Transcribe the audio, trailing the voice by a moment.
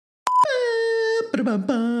I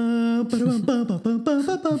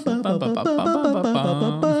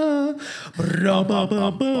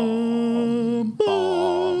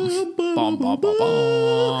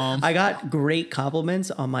got great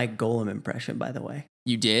compliments on my Golem impression, by the way.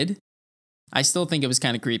 You did? I still think it was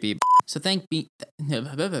kind of creepy. So thank Bean.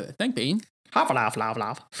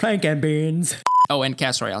 Frank and Beans. Oh, and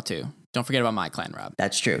Cast Royale too. Don't forget about my clan, Rob.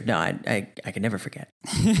 That's true. No, I can never forget.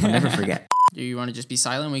 I'll never forget. Do you want to just be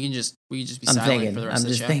silent? We can just be I'm silent thinking. for the rest I'm of the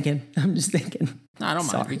just show. thinking. I'm just thinking. No, I don't mind.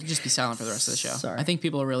 Sorry. We can just be silent for the rest of the show. Sorry. I think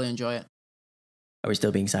people will really enjoy it. Are we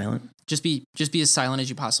still being silent? Just be as silent as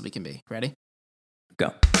you possibly can be. Ready?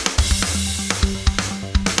 Go.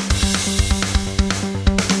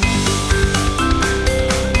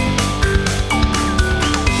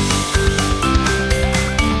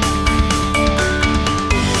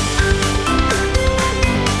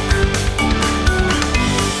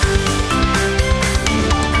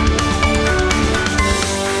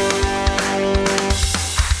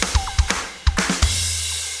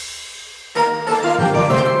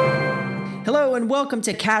 Hello and welcome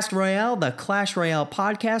to Cast Royale, the Clash Royale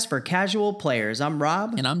podcast for casual players. I'm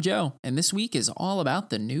Rob. And I'm Joe. And this week is all about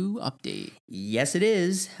the new update. Yes, it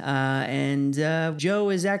is. And Joe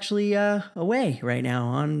is actually away right now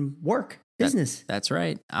on work, business. That's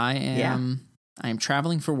right. I am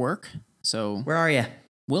traveling for work. So Where are you?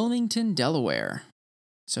 Wilmington, Delaware.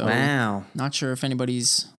 So Wow. not sure if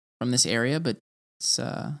anybody's from this area, but it's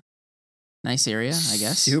a nice area, I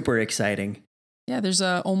guess. Super exciting. Yeah, there's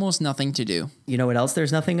almost nothing to do. You know what else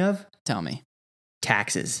there's nothing of? Tell me.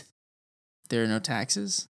 Taxes. There are no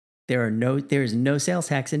taxes? There's no sales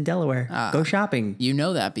tax in Delaware. Go shopping. You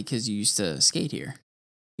know that because you used to skate here.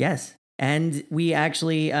 Yes. And I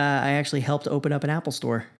actually helped open up an Apple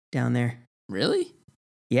store down there. Really?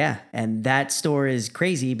 Yeah. And that store is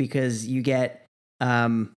crazy because you get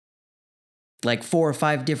like 4 or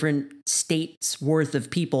 5 different states worth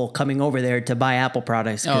of people coming over there to buy Apple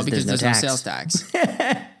products. Because there's no no sales tax.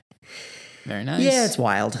 Very nice. Yeah, it's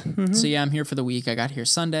wild. Mm-hmm. So yeah, I'm here for the week. I got here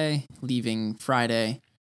Sunday, leaving Friday.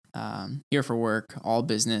 Here for work, all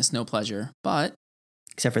business, no pleasure, but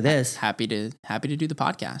except for this, happy to do the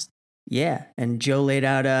podcast. Yeah, and Joe laid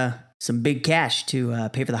out some big cash to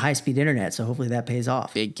pay for the high-speed internet, so hopefully that pays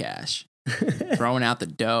off. Big cash, throwing out the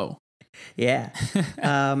dough. Yeah.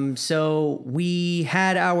 So we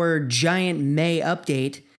had our giant May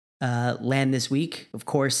update land this week. Of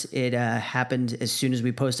course, it happened as soon as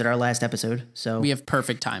we posted our last episode. So we have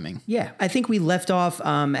perfect timing. Yeah. I think we left off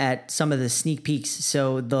at some of the sneak peeks.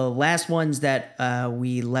 So the last ones that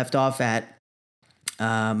we left off at,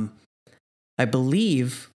 I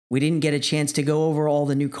believe we didn't get a chance to go over all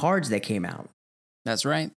the new cards that came out. That's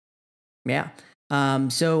right. Yeah.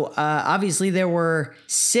 So obviously there were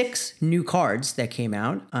 6 new cards that came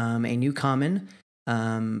out, a new common,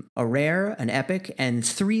 a rare, an epic, and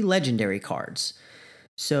 3 legendary cards.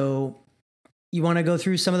 So you want to go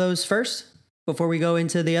through some of those first before we go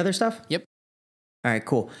into the other stuff? Yep. All right,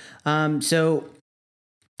 cool. So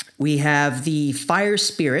we have the Fire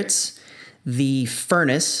Spirits, the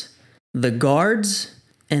Furnace, the Guards,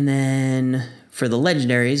 and then for the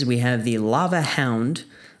legendaries, we have the Lava Hound,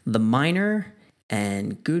 the Miner,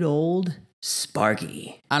 and good old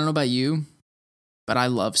Sparky. I don't know about you, but I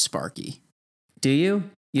love Sparky. Do you?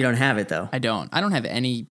 You don't have it, though. I don't have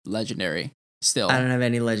any legendary still. I don't have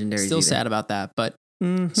any legendaries Still either. sad about that, but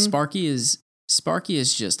Sparky is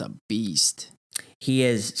just a beast. He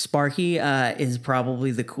is. Sparky is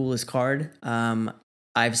probably the coolest card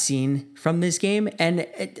I've seen from this game. And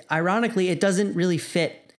ironically, it doesn't really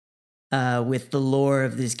fit with the lore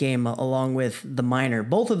of this game along with the Miner.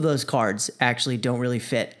 Both of those cards actually don't really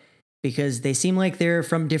fit because they seem like they're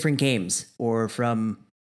from different games or from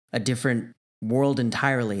a different world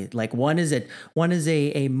entirely. Like one is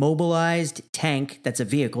a mobilized tank that's a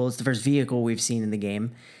vehicle. It's the first vehicle we've seen in the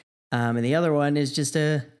game. And the other one is just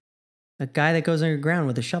a guy that goes underground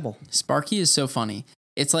with a shovel. Sparky is so funny.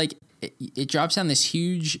 It's like it drops down this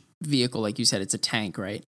huge vehicle, like you said, it's a tank,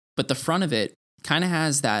 right? But the front of it kind of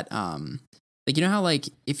has that like, you know how like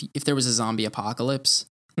if there was a zombie apocalypse,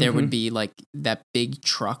 there would be like that big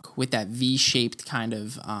truck with that V-shaped kind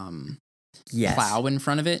of plow in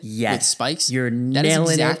front of it with spikes. That is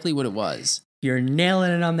exactly what it was. You're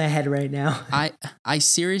nailing it on the head right now. I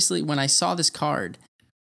seriously, when I saw this card,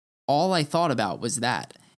 all I thought about was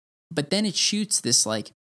that. But then it shoots this like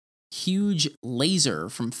huge laser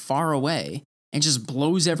from far away and just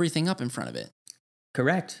blows everything up in front of it.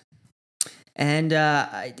 Correct. And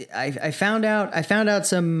I found out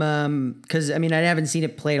some because I mean I haven't seen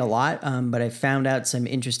it played a lot, but I found out some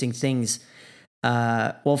interesting things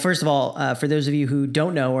Well, first of all, for those of you who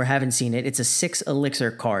don't know or haven't seen it, it's a 6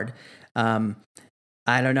 elixir card. Um,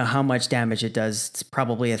 I don't know how much damage it does. It's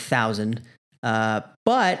probably 1,000.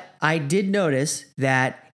 But I did notice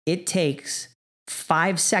that it takes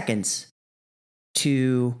 5 seconds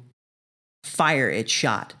to fire its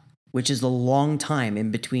shot, which is a long time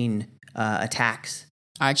in between attacks.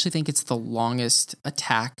 I actually think it's the longest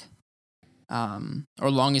attack or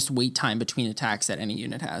longest wait time between attacks that any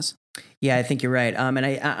unit has. Yeah, I think you're right. And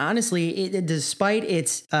I honestly, despite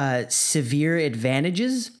its severe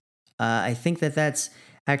advantages, I think that that's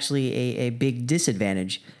actually a big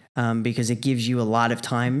disadvantage because it gives you a lot of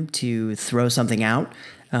time to throw something out.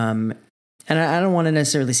 And I don't want to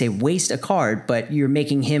necessarily say waste a card, but you're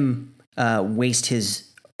making him waste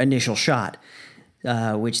his initial shot,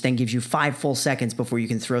 which then gives you 5 full seconds before you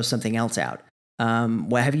can throw something else out.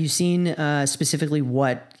 What have you seen specifically?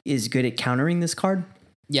 What is good at countering this card?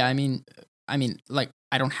 Yeah, I mean, like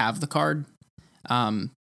I don't have the card, and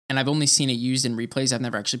I've only seen it used in replays. I've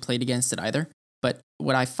never actually played against it either. But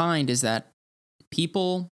what I find is that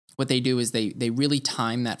people, what they do is they really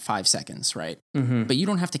time that 5 seconds, right? Mm-hmm. But you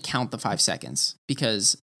don't have to count the 5 seconds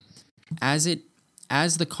because as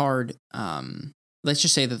the card, let's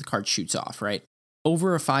just say that the card shoots off, right?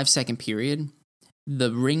 Over a 5-second period,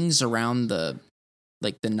 the rings around the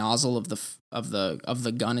nozzle of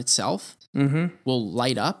the gun itself will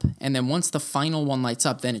light up, and then once the final one lights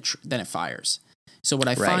up, then it fires. So what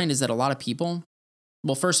I find is that a lot of people,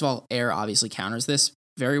 well, first of all, air obviously counters this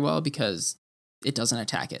very well because it doesn't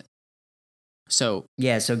attack it. So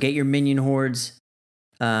yeah, so get your minion hordes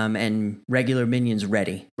and regular minions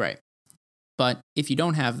ready. Right. But if you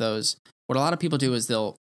don't have those, what a lot of people do is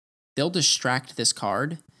they'll distract this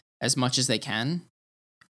card as much as they can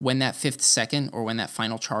when that 5th second or when that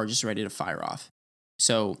final charge is ready to fire off.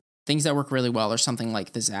 So things that work really well are something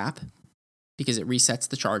like the zap, because it resets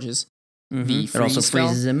the charges. Mm-hmm. The it also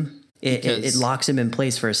freezes him. It locks him in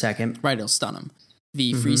place for a second. Right, it'll stun him.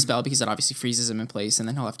 The freeze spell, because it obviously freezes him in place, and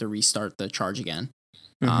then he'll have to restart the charge again.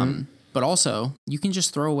 But also, you can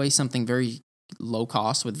just throw away something very low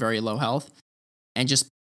cost with very low health and just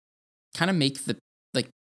kind of make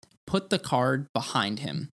put the card behind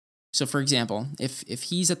him. So, for example, if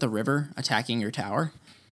he's at the river attacking your tower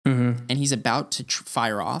and he's about to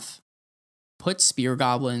fire off, put spear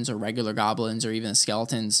goblins or regular goblins or even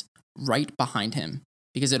skeletons right behind him,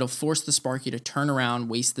 because it'll force the Sparky to turn around,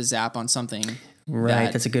 waste the zap on something.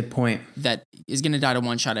 Right, that's a good point. That is going to die to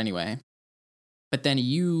one shot anyway. But then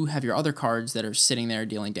you have your other cards that are sitting there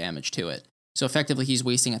dealing damage to it. So effectively, he's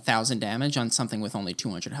wasting 1,000 damage on something with only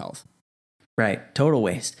 200 health. Right, total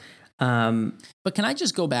waste. But can I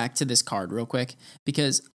just go back to this card real quick?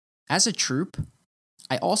 Because as a troop,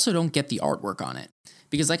 I also don't get the artwork on it.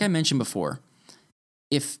 Because like I mentioned before,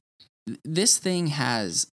 if this thing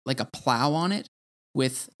has like a plow on it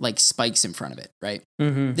with like spikes in front of it, right?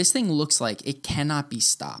 This thing looks like it cannot be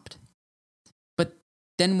stopped. But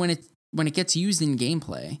then when it gets used in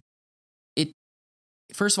gameplay,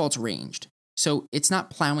 first of all, it's ranged. So it's not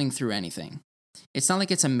plowing through anything. It's not like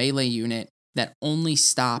it's a melee unit that only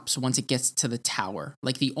stops once it gets to the tower.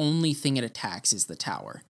 Like the only thing it attacks is the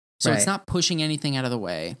tower. So It's not pushing anything out of the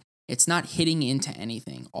way. It's not hitting into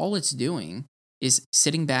anything. All it's doing is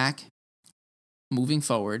sitting back, moving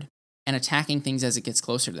forward, and attacking things as it gets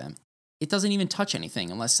closer to them. It doesn't even touch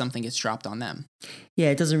anything unless something gets dropped on them. Yeah,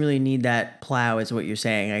 it doesn't really need that plow is what you're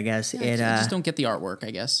saying, I guess. Yeah, I just don't get the artwork,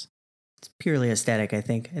 I guess. It's purely aesthetic, I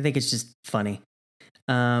think. I think it's just funny.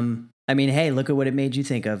 I mean, hey, look at what it made you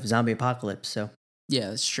think of, Zombie Apocalypse. So yeah,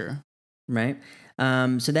 that's true. Right.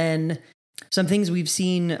 So then some things we've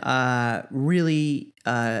seen really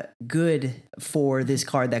good for this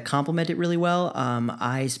card that complement it really well.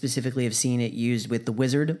 I specifically have seen it used with the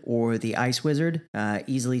Wizard or the Ice Wizard.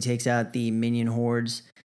 Easily takes out the minion hordes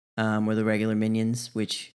or the regular minions,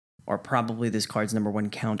 which are probably this card's number 1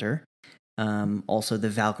 counter. Also the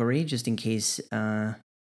Valkyrie, just in case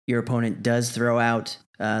your opponent does throw out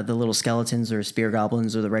the little skeletons or spear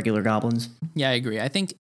goblins or the regular goblins. Yeah, I agree. I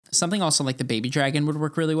think something also like the baby dragon would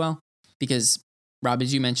work really well because, Rob,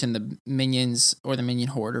 as you mentioned, the minions or the minion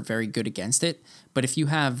horde are very good against it. But if you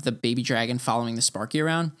have the baby dragon following the Sparky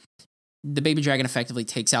around, the baby dragon effectively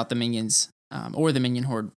takes out the minions or the minion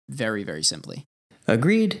horde very, very simply.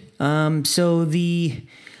 Agreed. So the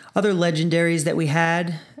other legendaries that we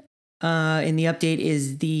had in the update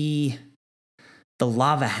is the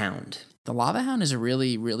Lava Hound. The Lava Hound is a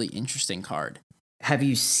really, really interesting card. Have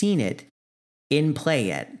you seen it in play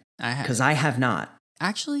yet? I have. Because I have not.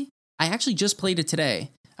 Actually, I actually just played it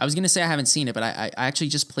today. I was going to say I haven't seen it, but I actually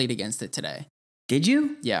just played against it today. Did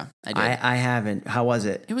you? Yeah, I did. I haven't. How was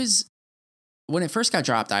it? It was, when it first got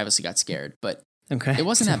dropped, I obviously got scared, but Okay. it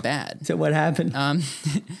wasn't that bad. So what happened?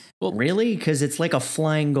 Well, really? Because it's like a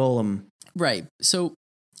flying golem. right. So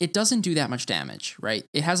it doesn't do that much damage, right?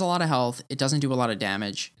 It has a lot of health. It doesn't do a lot of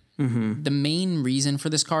damage. Mm-hmm. The main reason for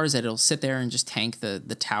this card is that it'll sit there and just tank the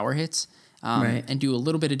tower hits Right. and do a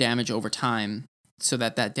little bit of damage over time so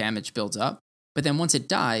that damage builds up. But then once it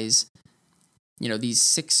dies, these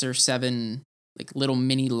 6 or 7 like little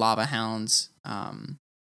mini lava hounds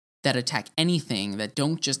that attack anything, that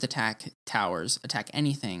don't just attack towers, attack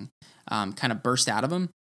anything, kind of burst out of them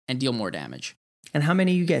and deal more damage. And how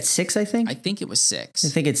many you get? 6, I think? I think it was 6. I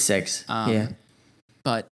think it's 6. Yeah.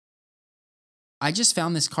 But I just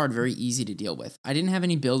found this card very easy to deal with. I didn't have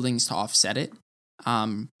any buildings to offset it,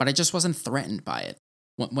 but I just wasn't threatened by it.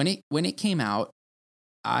 When it came out,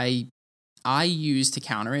 I used to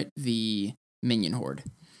counter it the Minion Horde.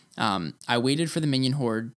 I waited for the Minion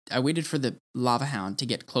Horde. I waited for the Lava Hound to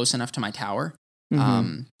get close enough to my tower,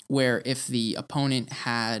 where if the opponent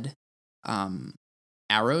had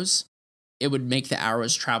arrows, it would make the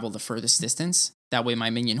arrows travel the furthest distance. That way, my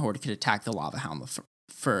Minion Horde could attack the Lava Hound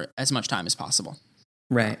for as much time as possible.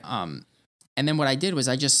 Right. And then what I did was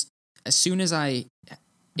as soon as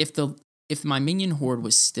if my Minion Horde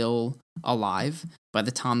was still alive by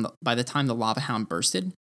the time the Lava Hound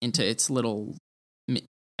bursted into its little,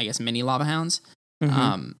 I guess, mini Lava Hounds.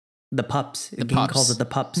 The pups. The game calls it the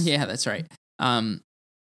pups. Yeah, that's right.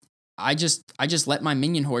 I just let my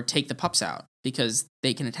Minion Horde take the pups out because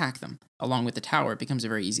they can attack them. Along with the tower, it becomes a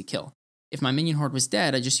very easy kill. If my Minion Horde was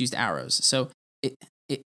dead, I just used arrows. So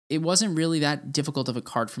it wasn't really that difficult of a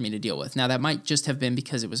card for me to deal with. Now, that might just have been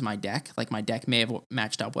because it was my deck. Like, my deck may have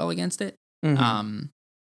matched up well against it.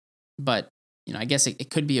 But, I guess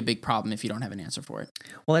it could be a big problem if you don't have an answer for it.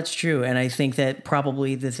 Well, that's true. And I think that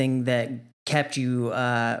probably the thing that kept you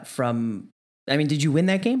from... I mean, did you win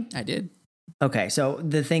that game? I did. Okay, so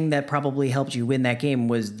the thing that probably helped you win that game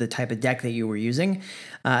was the type of deck that you were using.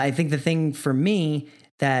 I think the thing for me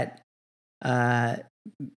that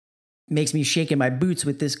makes me shake in my boots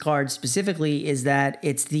with this card specifically is that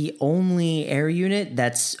it's the only air unit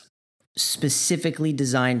that's specifically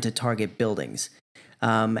designed to target buildings.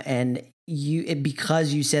 And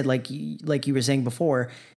because you said, like you were saying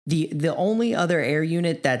before, the only other air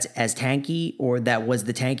unit that's as tanky, or that was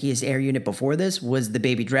the tankiest air unit before this, was the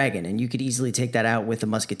Baby Dragon. And you could easily take that out with a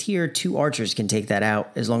Musketeer. 2 archers can take that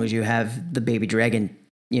out as long as you have the Baby Dragon,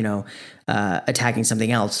 attacking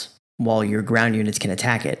something else while your ground units can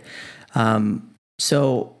attack it.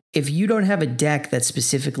 So if you don't have a deck that's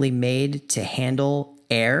specifically made to handle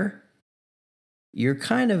air, you're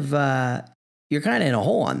kind of in a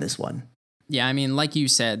hole on this one. Yeah, I mean, like you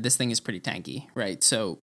said, this thing is pretty tanky, right?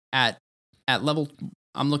 So at level,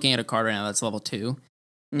 I'm looking at a card right now that's level 2.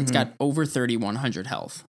 It's got over 3,100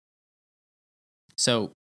 health.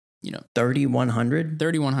 So, 3,100?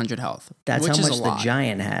 3,100 health. That's how much the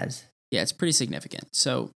Giant has. Yeah, it's pretty significant.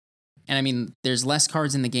 So, and I mean, there's less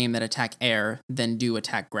cards in the game that attack air than do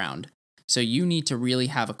attack ground. So you need to really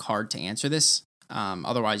have a card to answer this.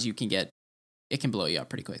 Otherwise, it can blow you up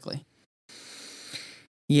pretty quickly.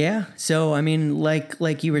 Yeah. So, I mean,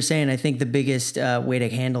 like you were saying, I think the biggest way to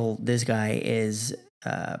handle this guy is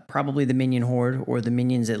probably the Minion Horde, or the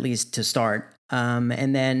minions at least to start.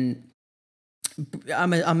 And then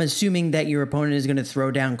I'm assuming that your opponent is going to throw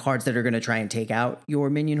down cards that are going to try and take out your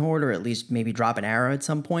Minion Horde, or at least maybe drop an arrow at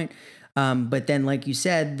some point. But then, like you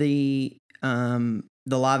said, the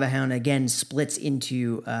Lava Hound again splits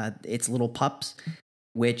into its little pups,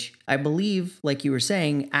 which I believe, like you were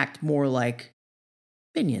saying, act more like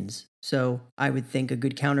minions. So I would think a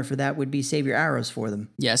good counter for that would be save your arrows for them.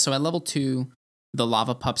 Yeah, so at level 2, the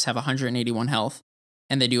lava pups have 181 health,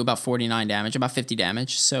 and they do about 49 damage, about 50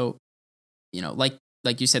 damage. So, like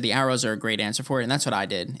you said, the arrows are a great answer for it, and that's what I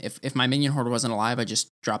did. If my Minion Horde wasn't alive, I just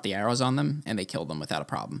dropped the arrows on them, and they killed them without a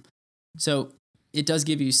problem. So it does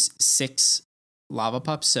give you 6 lava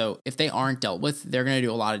pups, so if they aren't dealt with, they're going to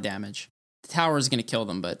do a lot of damage. The tower is going to kill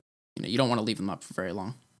them, but you don't want to leave them up for very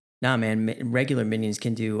long. Nah, man, regular minions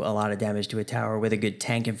can do a lot of damage to a tower with a good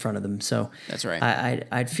tank in front of them. So that's right.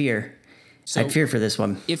 I'd fear for this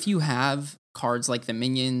one. If you have cards like the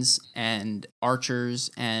minions and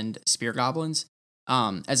archers and spear goblins,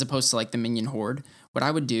 as opposed to like the Minion Horde, what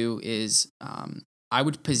I would do is I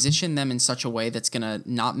would position them in such a way that's gonna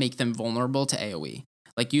not make them vulnerable to AoE.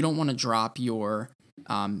 Like, you don't want to drop your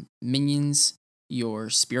minions,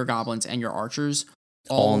 your spear goblins, and your archers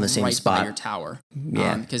all in the same spot by your tower.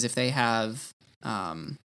 Yeah, because if they have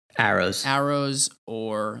arrows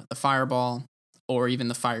or the fireball, or even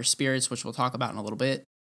the fire spirits, which we'll talk about in a little bit,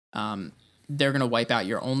 they're gonna wipe out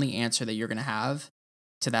your only answer that you're gonna have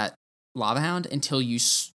to that Lava Hound until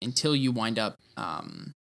you wind up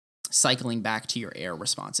cycling back to your air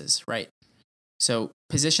responses, right? So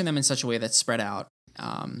position them in such a way that's spread out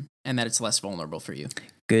and that it's less vulnerable for you.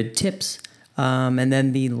 Good tips. And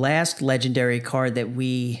then the last legendary card that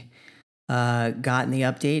we got in the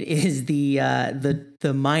update is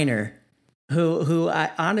the Miner, who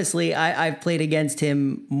I honestly I've played against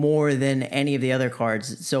him more than any of the other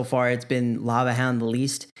cards so far. It's been Lava Hound the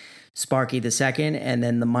least, Sparky the second, and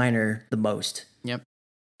then the Miner the most. Yep.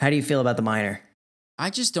 How do you feel about the Miner? I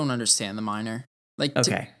just don't understand the Miner. Like,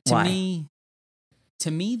 okay, to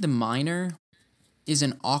me, the Miner is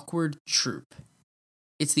an awkward troop.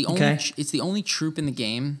 It's the only troop in the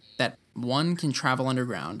game that, 1, can travel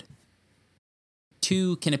underground,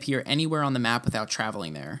 2, can appear anywhere on the map without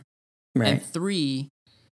traveling there, right. and 3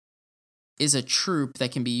 is a troop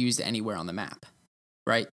that can be used anywhere on the map,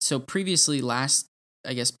 right? So previously,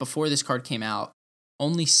 before this card came out,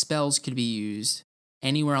 only spells could be used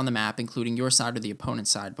anywhere on the map, including your side or the opponent's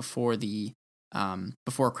side, before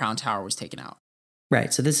Crown Tower was taken out.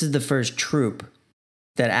 Right. So this is the first troop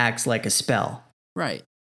that acts like a spell. Right.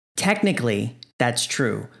 Technically, that's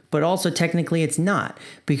true, but also technically it's not,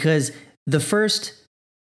 because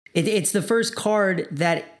it's the first card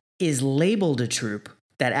that is labeled a troop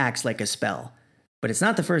that acts like a spell, but it's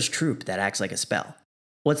not the first troop that acts like a spell.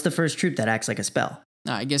 What's the first troop that acts like a spell?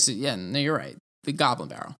 I guess, no, you're right. The Goblin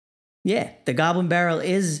Barrel. Yeah, the Goblin Barrel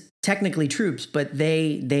is technically troops, but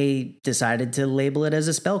they decided to label it as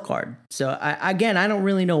a spell card. So I don't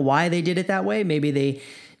really know why they did it that way. Maybe they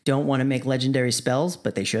don't want to make legendary spells,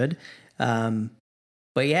 but they should.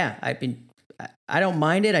 But yeah, I don't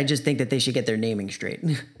mind it. I just think that they should get their naming straight.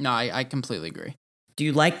 No, I completely agree. Do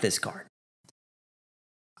you like this card?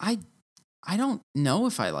 I don't know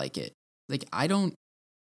if I like it. Like, I don't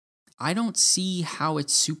see how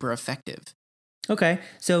it's super effective. Okay,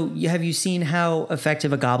 so have you seen how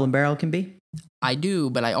effective a Goblin Barrel can be? I do,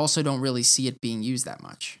 but I also don't really see it being used that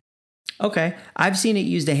much. Okay, I've seen it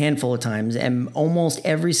used a handful of times, and almost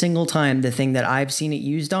every single time the thing that I've seen it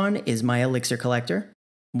used on is my elixir collector,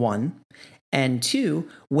 1. And 2,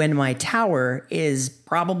 when my tower is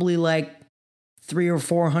probably like 300 or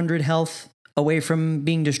 400 health away from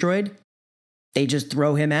being destroyed, they just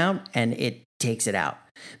throw him out and it takes it out.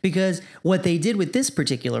 Because what they did with this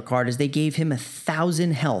particular card is they gave him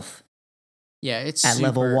 1,000 health. Yeah, it's at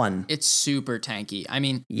level 1. It's super tanky. I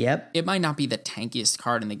mean, yep, it might not be the tankiest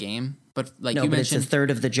card in the game, but like you mentioned, it's a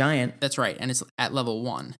third of the giant. That's right, and it's at level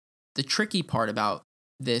 1. The tricky part about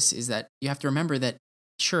this is that you have to remember that,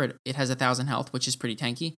 sure, it has 1,000 health, which is pretty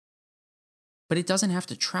tanky, but it doesn't have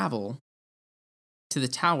to travel to the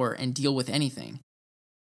tower and deal with anything.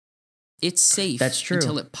 It's safe. That's true.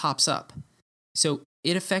 Until it pops up. So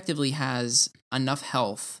it effectively has enough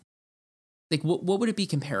health. Like, what would it be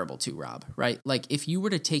comparable to, Rob? Right? Like, if you were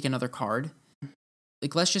to take another card,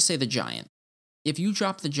 like, let's just say the giant. If you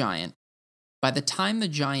drop the giant, by the time the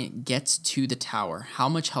giant gets to the tower, how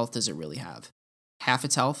much health does it really have? Half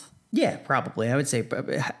its health? Yeah, probably. I would say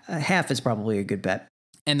half is probably a good bet.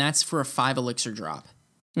 And that's for a 5 elixir drop.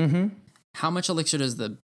 Mm-hmm. How much elixir does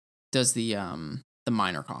the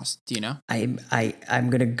Miner cost? Do you know? I'm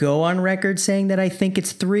gonna go on record saying that I think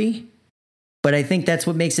it's 3, but I think that's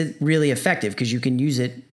what makes it really effective, because you can use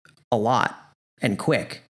it a lot and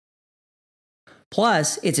quick.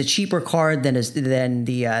 Plus, it's a cheaper card than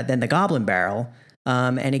the Goblin Barrel,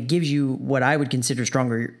 and it gives you what I would consider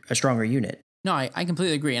a stronger unit. No, I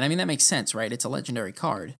completely agree, and I mean that makes sense, right? It's a legendary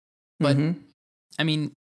card, but I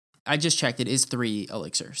mean, I just checked; it is 3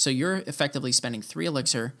 elixir, so you're effectively spending 3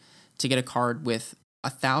 elixir to get a card with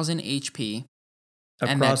 1,000 HP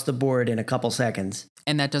across the board in a couple seconds,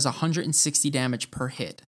 and that does 160 damage per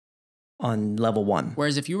hit on level 1.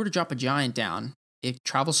 Whereas if you were to drop a giant down, it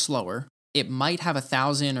travels slower. It might have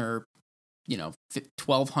 1,000 or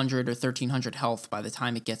 1,200 or 1,300 health by the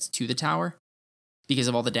time it gets to the tower, because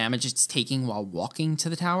of all the damage it's taking while walking to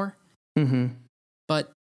the tower. Mm-hmm.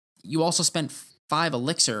 But you also spent 5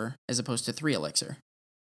 elixir as opposed to 3 elixir.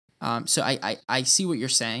 So I see what you're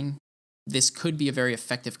saying. This could be a very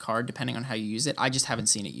effective card depending on how you use it. I just haven't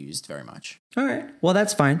seen it used very much. All right. Well,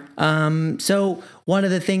 that's fine. So one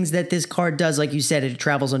of the things that this card does, like you said, it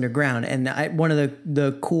travels underground. And one of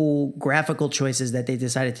the cool graphical choices that they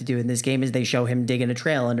decided to do in this game is they show him digging a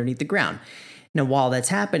trail underneath the ground. Now, while that's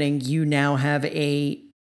happening, you now have I'm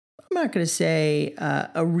not going to say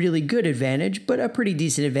a really good advantage, but a pretty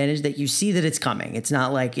decent advantage that you see that it's coming. It's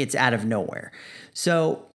not like it's out of nowhere.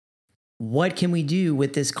 So what can we do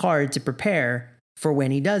with this card to prepare for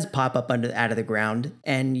when he does pop up out of the ground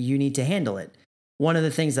and you need to handle it? One of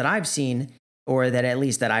the things that I've seen, or that at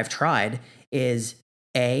least that I've tried, is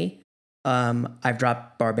I've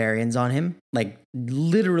dropped barbarians on him, like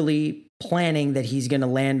literally planning that he's going to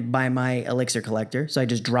land by my elixir collector. So I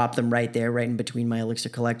just drop them right there, right in between my elixir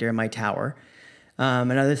collector and my tower.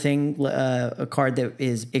 Another thing, a card that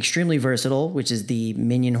is extremely versatile, which is the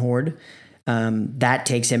Minion Horde. That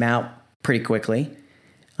takes him out pretty quickly.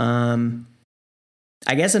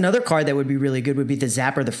 I guess another card that would be really good would be the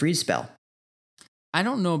Zap or the Freeze spell. I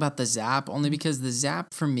don't know about the Zap, only because the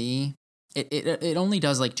Zap for me, it only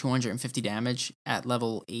does like 250 damage at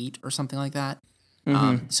level 8 or something like that.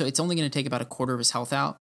 So it's only going to take about a quarter of his health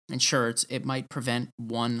out. And sure, it might prevent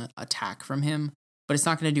one attack from him, but it's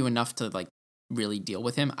not going to do enough to like really deal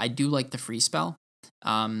with him. I do like the Freeze spell,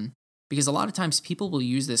 because a lot of times people will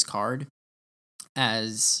use this card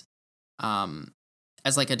as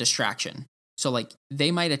like a distraction. So like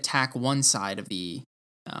they might attack one side of the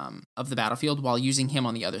battlefield while using him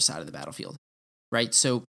on the other side of the battlefield, right?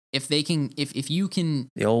 So if you can,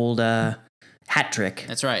 the old hat trick.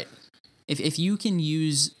 That's right. If you can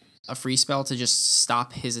use a free spell to just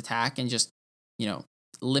stop his attack and just,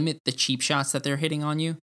 limit the cheap shots that they're hitting on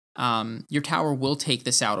you, your tower will take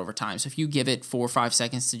this out over time. So if you give it 4 or 5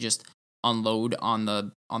 seconds to just unload on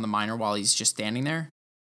the miner while he's just standing there,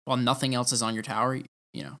 while nothing else is on your tower,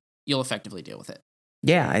 you'll effectively deal with it.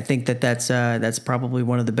 Yeah, I think that's probably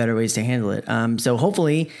one of the better ways to handle it. So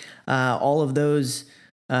hopefully, all of those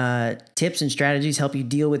tips and strategies help you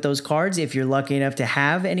deal with those cards. If you're lucky enough to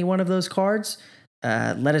have any one of those cards,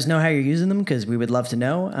 let us know how you're using them, because we would love to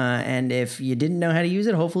know. And if you didn't know how to use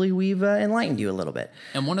it, hopefully we've enlightened you a little bit.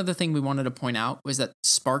 And one other thing we wanted to point out was that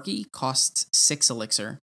Sparky costs 6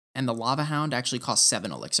 elixir, and the Lava Hound actually costs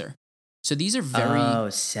 7 elixir. So these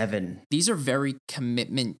are 7. These are very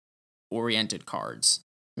commitment oriented cards.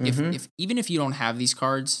 If even if you don't have these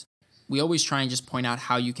cards, we always try and just point out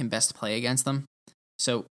how you can best play against them.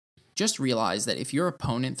 So just realize that if your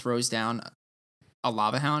opponent throws down a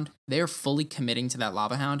Lava Hound, they are fully committing to that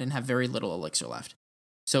Lava Hound and have very little elixir left.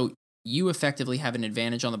 So you effectively have an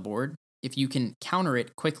advantage on the board if you can counter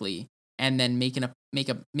it quickly and then make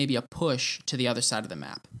maybe a push to the other side of the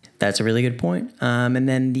map. That's a really good point. And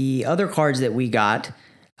then the other cards that we got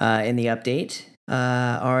in the update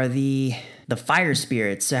are the Fire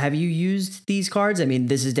Spirits. So have you used these cards? I mean,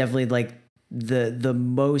 this is definitely like the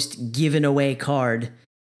most given away card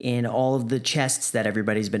in all of the chests that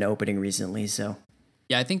everybody's been opening recently. So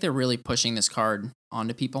yeah, I think they're really pushing this card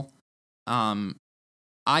onto people.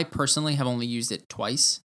 I personally have only used it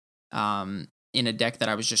twice in a deck that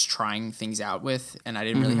I was just trying things out with, and I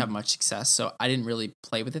didn't really have much success. So I didn't really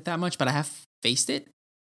play with it that much, but I have faced it.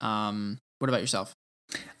 What about yourself?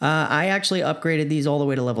 I actually upgraded these all the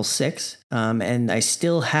way to level 6, and I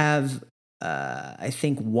still have, I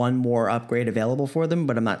think, one more upgrade available for them,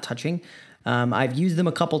 but I'm not touching. I've used them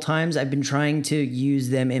a couple times. I've been trying to use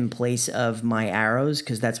them in place of my arrows,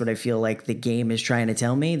 because that's what I feel like the game is trying to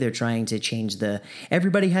tell me. They're trying to change the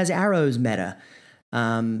everybody has arrows meta.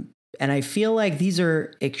 And I feel like these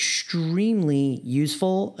are extremely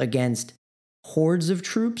useful against hordes of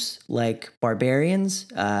troops like barbarians.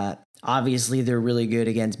 Obviously, they're really good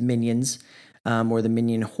against minions, or the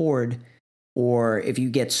minion horde. Or if you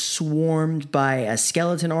get swarmed by a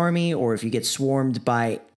skeleton army, or if you get swarmed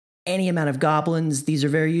by any amount of goblins, these are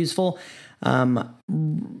very useful.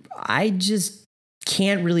 I just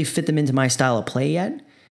can't really fit them into my style of play yet.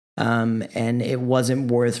 And it wasn't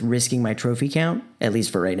worth risking my trophy count, at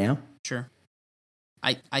least for right now. Sure.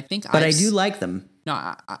 I think But I do like them.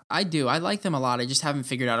 No, I do. I like them a lot. I just haven't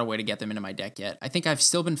figured out a way to get them into my deck yet. I think I've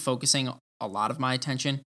still been focusing a lot of my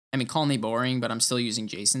attention. I mean, call me boring, but I'm still using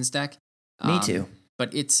Jason's deck. Me too.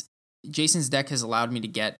 But Jason's deck has allowed me to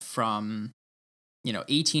get from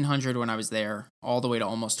 1800 when I was there all the way to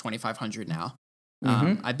almost 2500 now.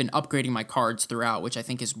 I've been upgrading my cards throughout, which I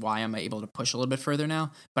think is why I'm able to push a little bit further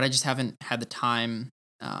now. But I just haven't had the time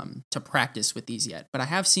to practice with these yet. But I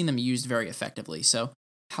have seen them used very effectively. So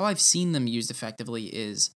how I've seen them used effectively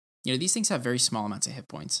is, these things have very small amounts of hit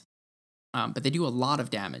points, but they do a lot of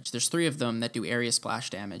damage. There's 3 of them that do area splash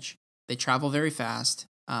damage. They travel very fast,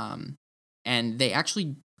 and they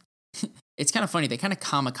actually, it's kind of funny. They kind of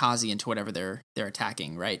kamikaze into whatever they're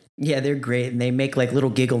attacking, right? Yeah, they're great, and they make like little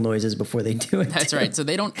giggle noises before they do it. That's right. So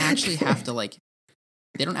they don't actually have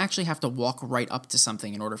to walk right up to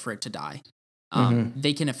something in order for it to die.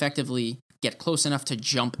 They can effectively get close enough to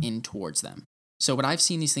jump in towards them. So what I've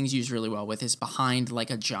seen these things used really well with is behind like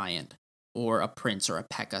a giant or a prince or a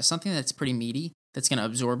P.E.K.K.A, something that's pretty meaty, that's going to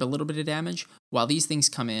absorb a little bit of damage, while these things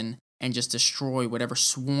come in and just destroy whatever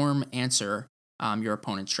swarm answer your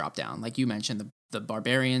opponents drop down. Like you mentioned, the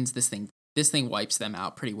barbarians, this thing wipes them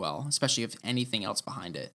out pretty well, especially if anything else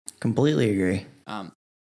behind it. Completely agree.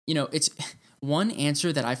 it's one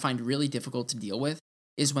answer that I find really difficult to deal with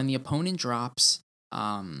is when the opponent drops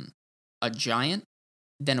a giant,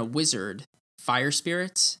 then a wizard, fire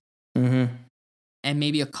spirits, Mm-hmm. and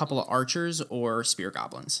maybe a couple of archers or spear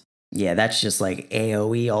goblins. Yeah, that's just like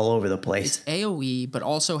AoE all over the place. It's AoE, but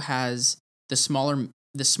also has the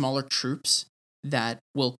smaller troops that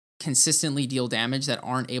will consistently deal damage that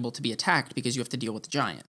aren't able to be attacked because you have to deal with the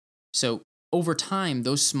giant. So over time,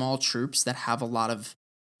 those small troops that have a lot of,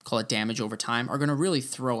 call it damage over time, are going to really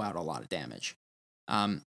throw out a lot of damage.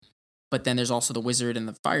 But then there's also the wizard and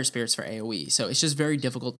the fire spirits for AoE. So it's just very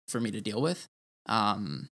difficult for me to deal with.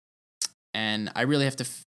 And I really have to.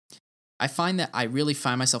 I find that I really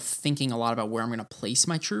find myself thinking a lot about where I'm going to place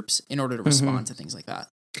my troops in order to respond to things like that.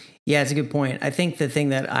 Yeah, it's a good point. I think the thing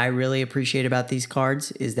that I really appreciate about these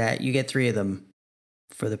cards is that you get 3 of them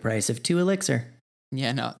for the price of 2 elixir.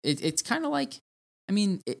 Yeah, no, it's kind of like, I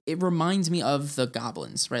mean, it reminds me of the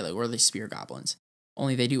goblins, right? Like, or the spear goblins.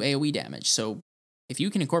 Only they do AoE damage. So if you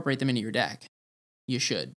can incorporate them into your deck, you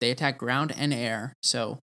should. They attack ground and air.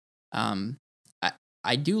 So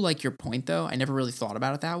I do like your point, though. I never really thought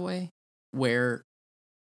about it that way, where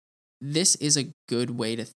this is a good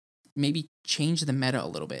way to maybe change the meta a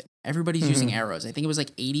little bit. Everybody's using arrows. I think it was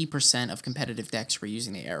like 80% of competitive decks were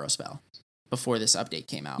using the arrow spell before this update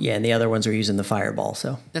came out. Yeah, and the other ones were using the fireball.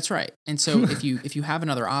 So that's right. And so if you have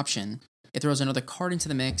another option, it throws another card into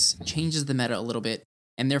the mix, changes the meta a little bit,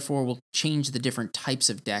 and therefore will change the different types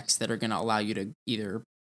of decks that are going to allow you to either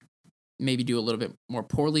maybe do a little bit more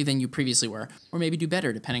poorly than you previously were, or maybe do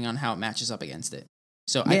better depending on how it matches up against it.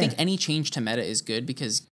 So I think any change to meta is good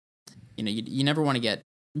because you never want to get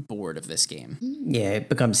bored of this game. Yeah, it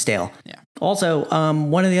becomes stale. Yeah. Also,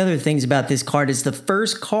 one of the other things about this card is the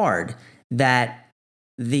first card that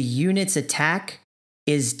the unit's attack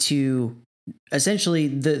is to essentially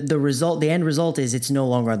the end result is it's no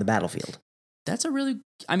longer on the battlefield. That's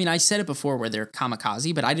I said it before where they're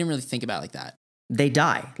kamikaze, but I didn't really think about it like that. They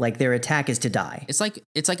die. Like their attack is to die. It's like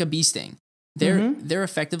a bee sting. They're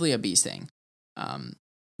effectively a bee sting.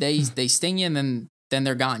 They sting you and then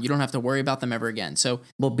they're gone. You don't have to worry about them ever again. So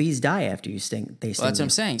bees die after you sting. They sting. Well, that's what I'm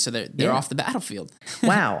saying. So they're off the battlefield.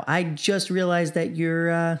 Wow, I just realized that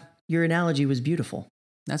your analogy was beautiful.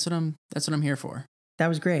 That's what I'm here for. That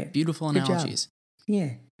was great. Beautiful Good analogies. Job. Yeah.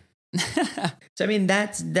 So I mean,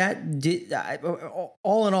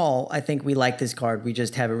 all in all, I think we like this card. We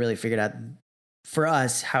just haven't really figured out for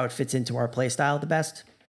us how it fits into our play style the best.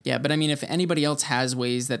 Yeah, but I mean, if anybody else has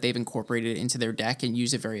ways that they've incorporated it into their deck and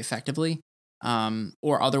use it very effectively,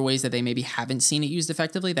 or other ways that they maybe haven't seen it used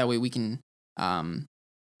effectively, that way we can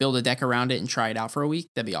build a deck around it and try it out for a week,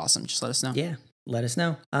 that'd be awesome. Just let us know. Yeah, let us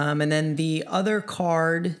know. And then the other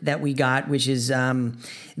card that we got, which is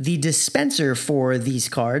the dispenser for these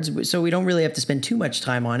cards, so we don't really have to spend too much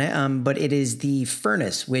time on it, but it is the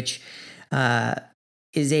Furnace, which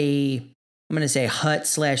is I'm going to say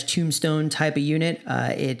hut/tombstone type of unit.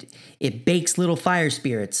 It bakes little fire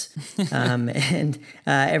spirits, and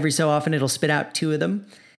every so often it'll spit out 2 of them,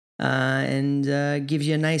 and gives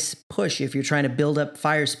you a nice push if you're trying to build up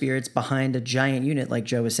fire spirits behind a giant unit, like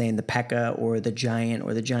Joe was saying, the P.E.K.K.A. or the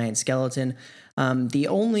giant skeleton. The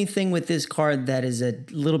only thing with this card that is a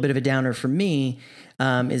little bit of a downer for me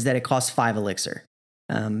is that it costs 5 elixir.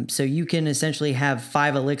 So you can essentially have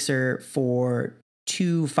 5 elixir for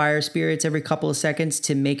 2 fire spirits every couple of seconds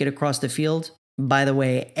to make it across the field. By the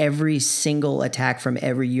way, every single attack from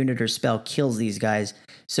every unit or spell kills these guys.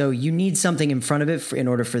 So you need something in front of it in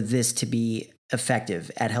order for this to be effective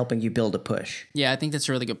at helping you build a push. Yeah, I think that's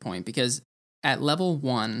a really good point because at level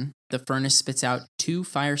 1, the Furnace spits out 2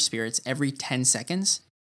 fire spirits every 10 seconds,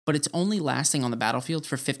 but it's only lasting on the battlefield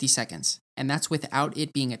for 50 seconds, and that's without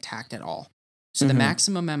it being attacked at all. So the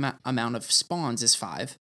maximum amount of spawns is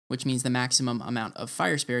 5, which means the maximum amount of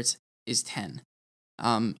fire spirits is 10.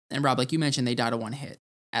 And Rob, like you mentioned, they die to 1 hit.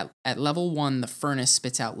 At level 1, the Furnace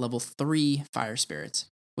spits out level 3 fire spirits,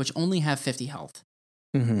 which only have 50 health.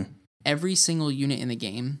 Mm-hmm. Every single unit in the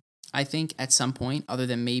game, I think, at some point, other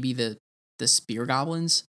than maybe the spear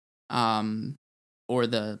goblins, or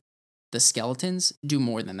the skeletons, do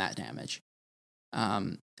more than that damage.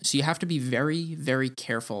 So you have to be very, very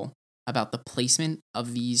careful about the placement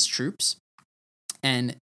of these troops.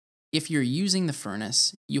 And if you're using the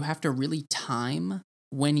Furnace, you have to really time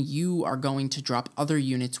when you are going to drop other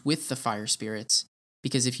units with the fire spirits,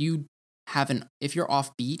 because if you're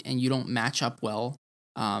offbeat and you don't match up well,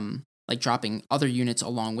 like dropping other units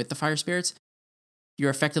along with the fire spirits, you're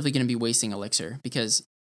effectively going to be wasting elixir because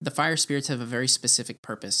the fire spirits have a very specific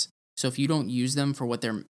purpose. So if you don't use them for what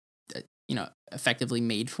they're effectively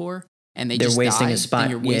made for, and they They're just wasting die, a spot. then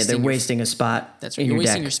you're Yeah, they're wasting wasting a spot. That's right. in You're your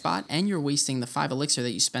wasting deck. your spot, and you're wasting the 5 elixir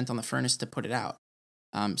that you spent on the furnace to put it out.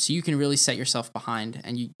 So you can really set yourself behind,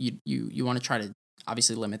 and you want to try to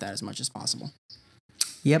obviously limit that as much as possible.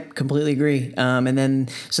 Yep, completely agree. And then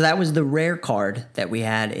so that was the rare card that we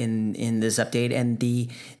had in this update, and the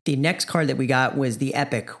next card that we got was the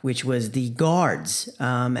epic, which was the guards.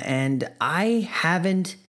 And I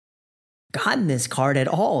haven't gotten this card at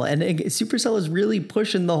all, and Supercell is really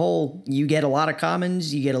pushing the whole. You get a lot of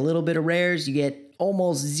commons, you get a little bit of rares, you get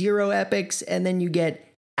almost 0 epics, and then you get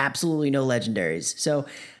absolutely no legendaries. So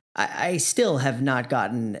I still have not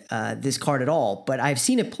gotten this card at all, but I've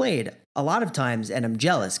seen it played a lot of times, and I'm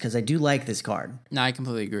jealous because I do like this card. No, I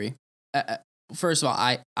completely agree. First of all,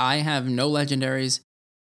 I have no legendaries,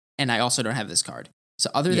 and I also don't have this card. So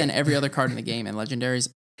other than every other card in the game and legendaries,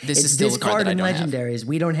 this is still this a card card that I and don't legendaries. have.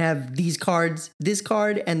 We don't have these cards, this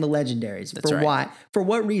card and the legendaries. That's for right. why? For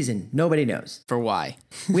what reason? Nobody knows. For why?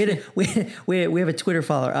 we have a Twitter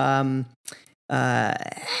follower.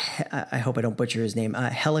 I hope I don't butcher his name.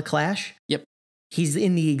 Hella Clash. Yep. He's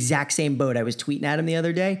in the exact same boat. I was tweeting at him the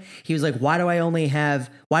other day. He was like, why do I have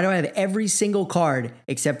every single card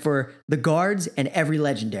except for the guards and every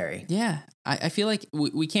legendary? Yeah. I feel like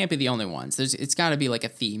we can't be the only ones. It's got to be like a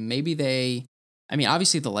theme. Maybe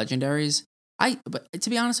obviously the legendaries. But to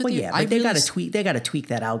be honest with you, but they got to tweak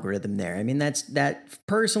that algorithm there. I mean, that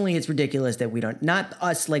personally, it's ridiculous that we don't, not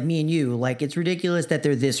us, like me and you, like it's ridiculous that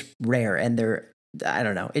they're this rare and I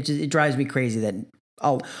don't know. It drives me crazy that,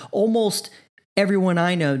 almost everyone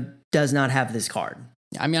I know does not have this card.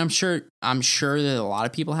 I mean, I'm sure that a lot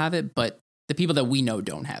of people have it, but the people that we know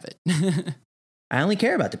don't have it. I only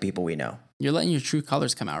care about the people we know. You're letting your true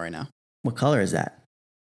colors come out right now. What color is that?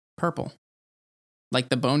 Purple. Like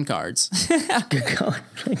the bone cards. Good color.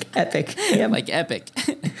 Like epic. Yeah. Like epic.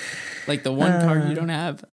 Like the one card you don't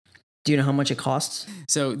have. Do you know how much it costs?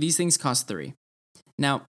 So these things cost 3.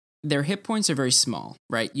 Now, their hit points are very small,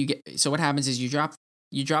 right? So what happens is you drop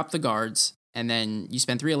the guards, and then you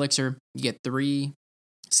spend 3 elixir, you get 3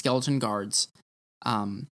 skeleton guards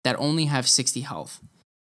that only have 60 health.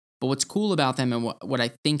 But what's cool about them, and what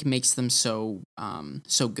I think makes them so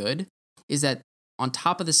good, is that on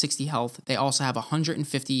top of the 60 health, they also have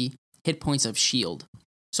 150 hit points of shield.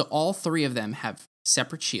 So all 3 of them have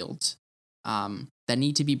separate shields that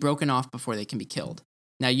need to be broken off before they can be killed.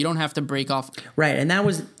 Now, you don't have to break off. Right. And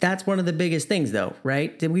that's one of the biggest things, though,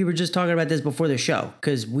 right? We were just talking about this before the show,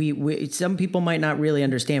 because some people might not really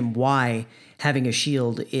understand why having a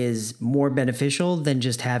shield is more beneficial than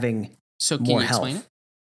just having So can more you explain health.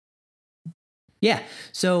 it? Yeah.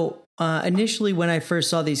 So initially when I first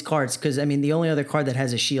saw these cards, because I mean, the only other card that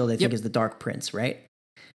has a shield, I think, is the Dark Prince, right?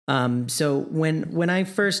 So when I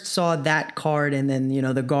first saw that card, and then,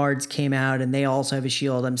 the guards came out and they also have a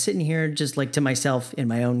shield, I'm sitting here just like to myself in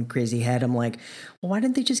my own crazy head. I'm like, well, why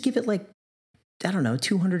didn't they just give it like, I don't know,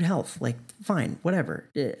 200 health? Like, fine, whatever.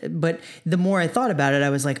 But the more I thought about it, I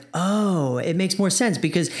was like, oh, it makes more sense,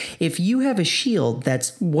 because if you have a shield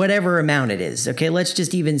that's whatever amount it is, okay, let's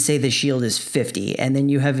just even say the shield is 50, and then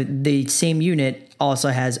you have the same unit also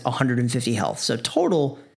has 150 health. So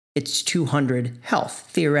total, it's 200 health,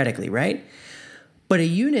 theoretically, right? But a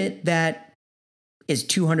unit that is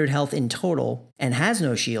 200 health in total and has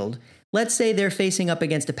no shield, let's say they're facing up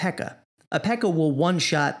against a P.E.K.K.A. A P.E.K.K.A. will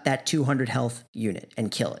one-shot that 200 health unit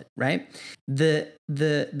and kill it, right? The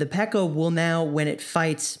P.E.K.K.A. will now, when it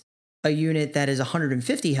fights a unit that is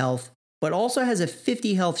 150 health, but also has a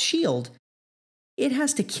 50 health shield, it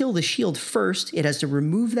has to kill the shield first. It has to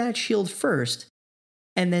remove that shield first,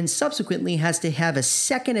 and then subsequently has to have a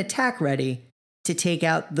second attack ready to take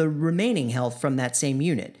out the remaining health from that same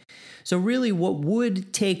unit. So really, what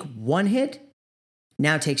would take 1 hit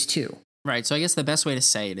now takes 2. Right. So I guess the best way to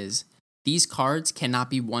say it is, these cards cannot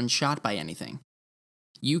be one-shot by anything.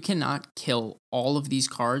 You cannot kill all of these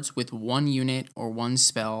cards with 1 unit or 1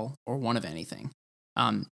 spell or 1 of anything.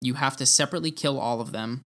 You have to separately kill all of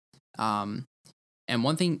them. And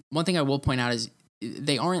one thing I will point out is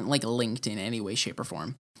they aren't like linked in any way, shape, or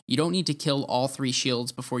form. You don't need to kill all 3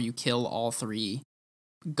 shields before you kill all 3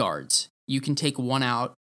 guards. You can take 1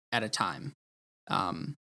 out at a time.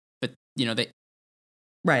 But they.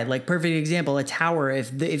 Right, like perfect example, a tower,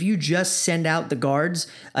 if you just send out the guards,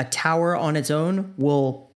 a tower on its own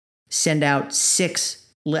will send out 6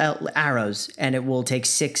 arrows, and it will take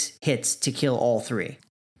 6 hits to kill all 3.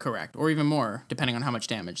 Correct, or even more, depending on how much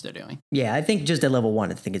damage they're doing. Yeah, I think just at level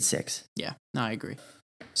 1, I think it's 6. Yeah, no, I agree.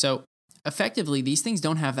 So, effectively, these things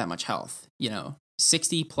don't have that much health.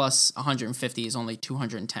 60 plus 150 is only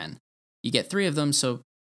 210. You get 3 of them, so,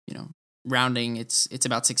 rounding, it's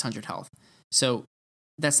about 600 health. So,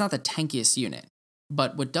 that's not the tankiest unit.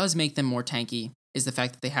 But what does make them more tanky is the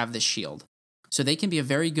fact that they have this shield. So they can be a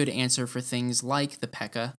very good answer for things like the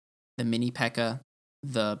P.E.K.K.A., the mini P.E.K.K.A.,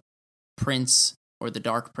 the Prince or the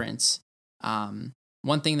Dark Prince.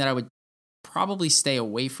 One thing that I would probably stay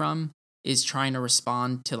away from is trying to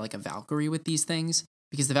respond to like a Valkyrie with these things,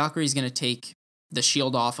 because the Valkyrie is going to take the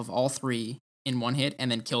shield off of all three in one hit and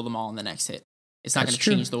then kill them all in the next hit. It's not going to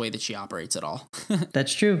change the way that she operates at all.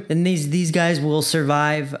 That's true. And these guys will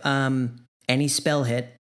survive any spell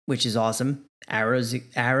hit, which is awesome. Arrows,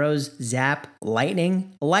 zap,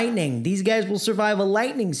 lightning. These guys will survive a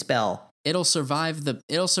lightning spell. It'll survive the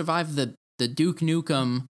Duke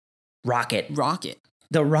Nukem rocket.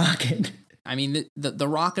 The rocket. I mean, the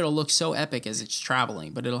rocket will look so epic as it's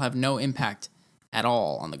traveling, but it'll have no impact at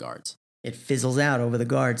all on the guards. It fizzles out over the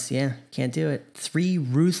guards. Yeah, can't do it. 3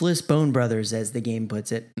 ruthless bone brothers, as the game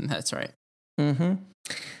puts it. That's right. Mm-hmm.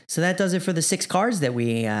 So that does it for the 6 cards that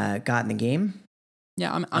we got in the game.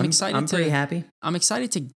 Yeah, I'm excited. I'm pretty happy. I'm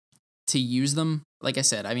excited to use them. Like I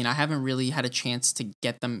said, I mean, I haven't really had a chance to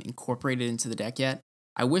get them incorporated into the deck yet.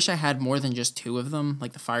 I wish I had more than just 2 of them,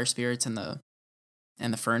 like the Fire Spirits and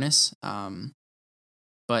the Furnace.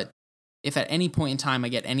 But if at any point in time I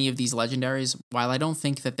get any of these legendaries, while I don't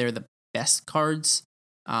think that they're the best cards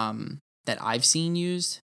that I've seen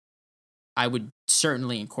used, I would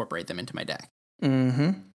certainly incorporate them into my deck.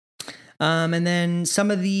 Mm-hmm. And then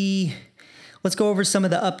let's go over some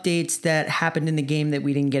of the updates that happened in the game that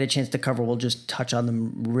we didn't get a chance to cover. We'll just touch on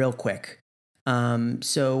them real quick.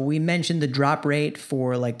 So we mentioned the drop rate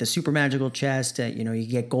for like the super magical chest. You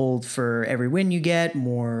get gold for every win you get,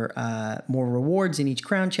 more rewards in each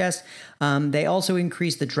crown chest. They also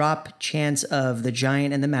increased the drop chance of the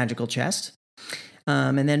giant and the magical chest.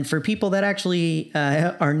 And then for people that actually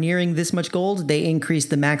are nearing this much gold, they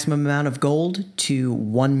increased the maximum amount of gold to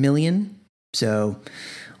 1 million. So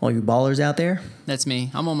all you ballers out there. That's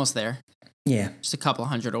me. I'm almost there. Yeah. Just a couple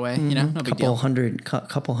hundred away, no big deal.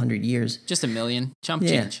 Couple hundred years. Just 1 million. Chump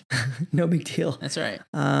change. No big deal. That's right.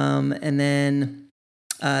 And then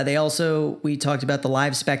we talked about the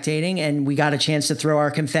live spectating, and we got a chance to throw our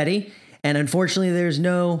confetti. And unfortunately, there's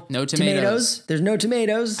no tomatoes. There's no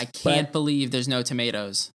tomatoes. I can't believe there's no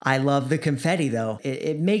tomatoes. I love the confetti, though.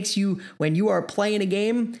 It makes you, when you are playing a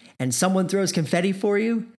game and someone throws confetti for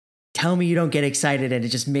you, tell me you don't get excited and it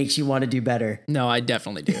just makes you want to do better. No, I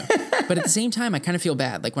definitely do. But at the same time, I kind of feel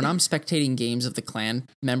bad. Like when I'm spectating games of the clan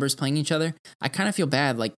members playing each other, I kind of feel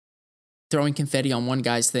bad like throwing confetti on one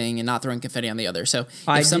guy's thing and not throwing confetti on the other. So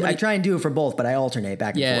I try and do it for both, but I alternate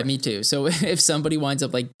back and forth. Yeah, me too. So if somebody winds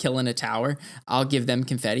up like killing a tower, I'll give them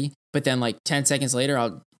confetti. But then like 10 seconds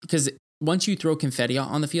later, because once you throw confetti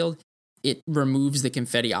on the field, it removes the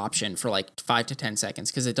confetti option for like 5 to 10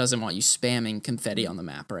 seconds because it doesn't want you spamming confetti on the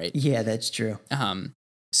map, right? Yeah, that's true.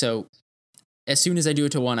 So as soon as I do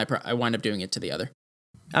it to one, I wind up doing it to the other.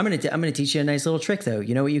 I'm gonna teach you a nice little trick, though.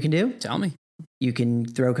 You know what you can do? Tell me. You can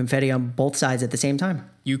throw confetti on both sides at the same time.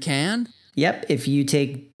 You can? Yep. If you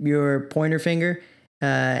take your pointer finger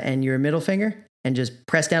and your middle finger and just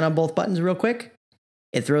press down on both buttons real quick,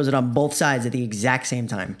 it throws it on both sides at the exact same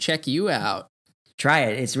time. Check you out. Try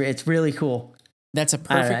it. It's really cool. That's a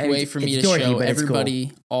perfect way for me to show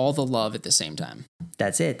everybody all the love at the same time.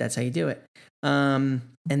 That's it. That's how you do it. And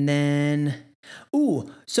then,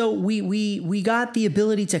 so we got the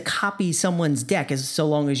ability to copy someone's deck so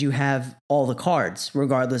long as you have all the cards,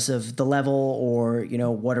 regardless of the level or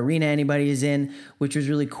what arena anybody is in, which was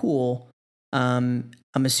really cool. I'm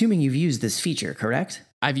assuming you've used this feature, correct?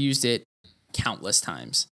 I've used it countless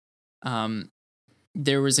times.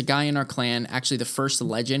 There was a guy in our clan, actually the first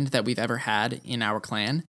legend that we've ever had in our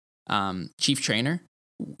clan, Chief Trainer.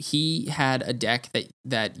 He had a deck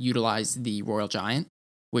that utilized the Royal Giant,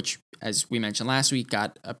 which, as we mentioned last week,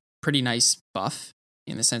 got a pretty nice buff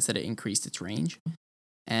in the sense that it increased its range.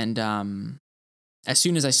 And as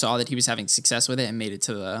soon as I saw that he was having success with it and made it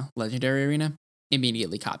to the Legendary Arena,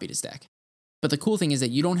 immediately copied his deck. But the cool thing is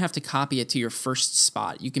that you don't have to copy it to your first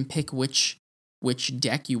spot. You can pick which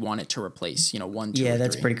deck you want it to replace, 1, 2, or 3. Yeah,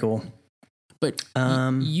 that's pretty cool. But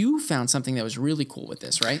you found something that was really cool with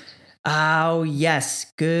this, right? Oh,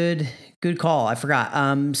 yes. Good call. I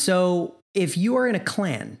forgot. So if you are in a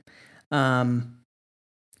clan,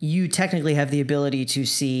 you technically have the ability to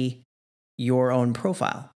see your own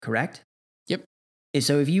profile, correct? Yep.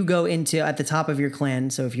 So if you go at the top of your clan,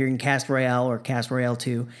 so if you're in Cast Royale or Cast Royale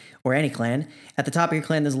 2 or any clan, at the top of your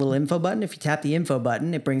clan, there's a little info button. If you tap the info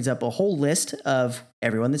button, it brings up a whole list of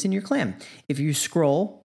everyone that's in your clan. If you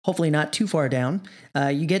scroll, hopefully not too far down,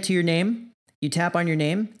 you get to your name, you tap on your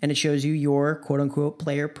name, and it shows you your quote-unquote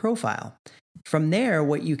player profile. From there,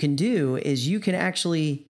 what you can do is you can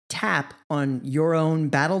actually tap on your own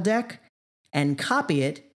battle deck and copy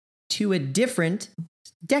it to a different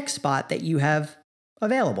deck spot that you have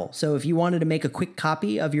available. So if you wanted to make a quick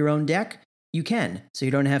copy of your own deck, you can. So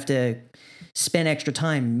you don't have to spend extra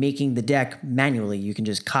time making the deck manually. You can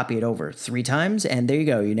just copy it over 3 times, and there you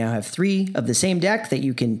go. You now have 3 of the same deck that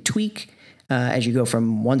you can tweak as you go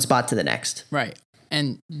from one spot to the next. Right.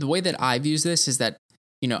 And the way that I've used this is that,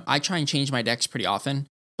 I try and change my decks pretty often,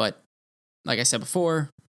 but like I said before,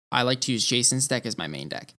 I like to use Jason's deck as my main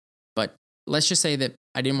deck. But let's just say that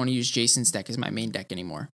I didn't want to use Jason's deck as my main deck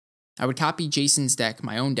anymore. I would copy Jason's deck,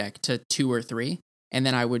 my own deck, to 2 or 3, and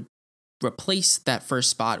then I would replace that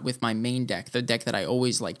first spot with my main deck, the deck that I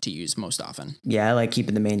always like to use most often. Yeah, I like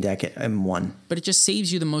keeping the main deck in one. But it just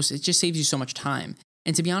saves you so much time.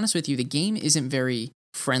 And to be honest with you, the game isn't very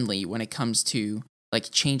friendly when it comes to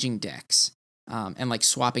like changing decks and like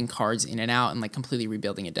swapping cards in and out and like completely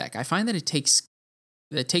rebuilding a deck. I find that it takes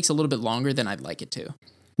a little bit longer than I'd like it to.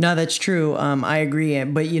 No, that's true. I agree.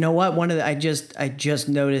 But you know what? I just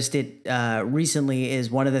noticed it recently is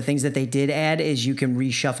one of the things that they did add is you can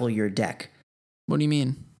reshuffle your deck. What do you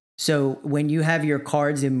mean? So when you have your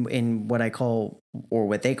cards in what I call, or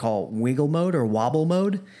what they call, wiggle mode or wobble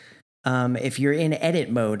mode, if you're in edit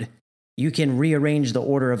mode, you can rearrange the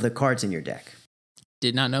order of the cards in your deck.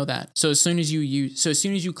 Did not know that. So as soon as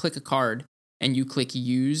you click a card and you click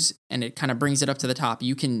use and it kind of brings it up to the top,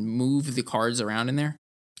 you can move the cards around in there.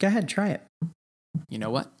 Go ahead, try it. You know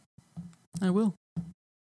what? I will.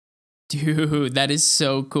 Dude, that is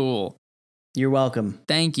so cool. You're welcome.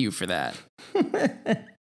 Thank you for that.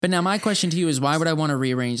 But now my question to you is, why would I want to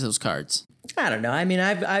rearrange those cards? I don't know. I mean,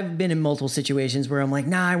 I've been in multiple situations where I'm like,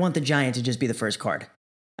 nah, I want the giant to just be the first card.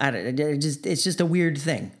 It's just a weird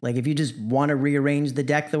thing. Like if you just want to rearrange the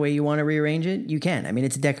deck the way you want to rearrange it, you can. I mean,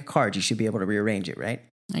 it's a deck of cards. You should be able to rearrange it, right?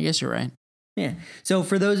 I guess you're right. Yeah. So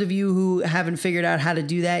for those of you who haven't figured out how to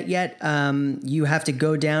do that yet, you have to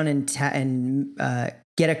go down and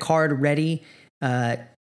get a card ready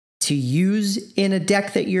to use in a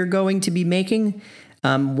deck that you're going to be making.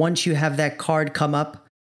 Once you have that card come up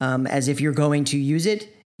as if you're going to use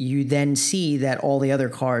it, you then see that all the other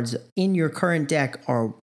cards in your current deck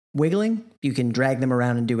are wiggling. You can drag them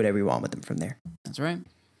around and do whatever you want with them from there. That's right.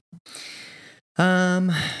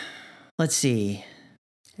 Let's see.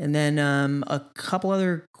 And then a couple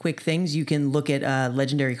other quick things. You can look at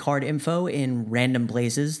legendary card info in random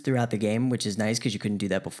places throughout the game, which is nice because you couldn't do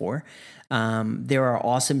that before. There are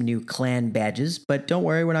awesome new clan badges, but don't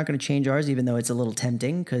worry, we're not going to change ours, even though it's a little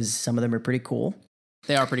tempting because some of them are pretty cool.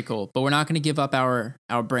 They are pretty cool, but we're not going to give up our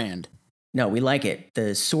brand. No, we like it.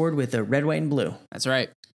 The sword with the red, white, and blue. That's right.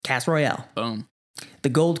 Castle Royale. Boom. The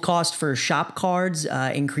gold cost for shop cards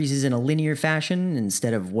increases in a linear fashion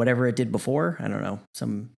instead of whatever it did before. I don't know,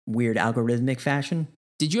 some weird algorithmic fashion.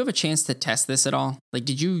 Did you have a chance to test this at all? Like,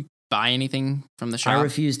 did you buy anything from the shop? I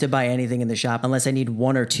refuse to buy anything in the shop unless I need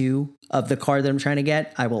 1 or 2 of the card that I'm trying to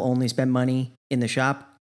get. I will only spend money in the shop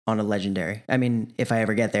on a legendary. I mean, if I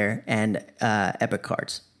ever get there, and epic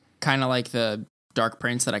cards. Kind of like the Dark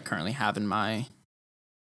Prince that I currently have in my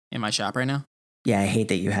shop right now. Yeah, I hate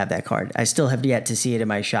that you have that card. I still have yet to see it in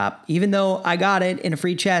my shop, even though I got it in a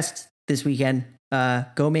free chest this weekend.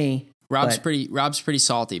 Go me. Rob's pretty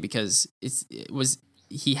salty because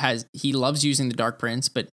he loves using the Dark Prince,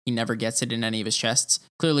 but he never gets it in any of his chests.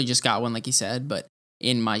 Clearly just got one, like he said, but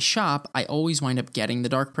in my shop, I always wind up getting the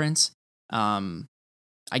Dark Prince.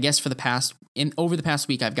 I guess over the past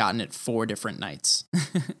week, I've gotten it 4 different nights.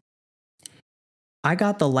 I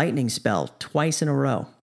got the lightning spell twice in a row.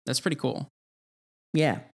 That's pretty cool.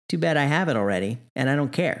 Yeah, too bad I have it already, and I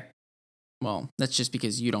don't care. Well, that's just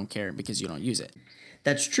because you don't care because you don't use it.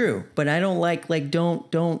 That's true, but I don't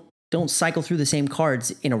don't cycle through the same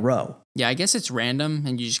cards in a row. Yeah, I guess it's random,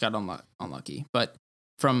 and you just got unlucky. But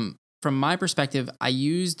from my perspective, I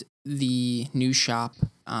used the new shop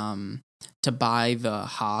to buy the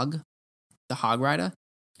Hog Rider.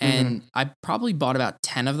 And I probably bought about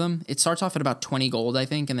 10 of them. It starts off at about 20 gold, I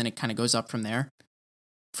think, and then it kind of goes up from there.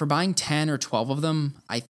 For buying 10 or 12 of them,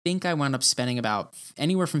 I think I wound up spending about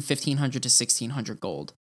anywhere from 1,500 to 1,600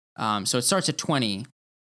 gold. So it starts at 20,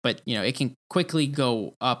 but it can quickly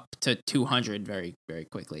go up to 200 very, very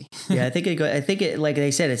quickly. Yeah, I think it, like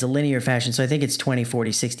they said, it's a linear fashion. So I think it's 20,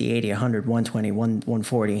 40, 60, 80, 100, 120,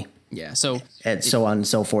 140. Yeah, so and so on and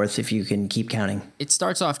so forth, if you can keep counting. It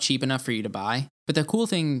starts off cheap enough for you to buy, but the cool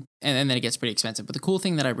thing, and then it gets pretty expensive, but the cool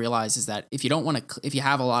thing that I realized is that if you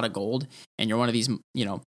have a lot of gold and you're one of these,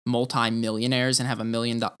 multi-millionaires and have a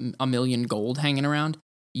million gold hanging around,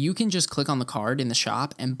 you can just click on the card in the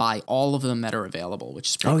shop and buy all of them that are available, which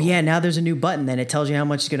is pretty Oh cool. yeah, now there's a new button. Then it tells you how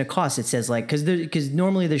much it's going to cost. It says like because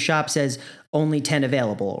normally the shop says only 10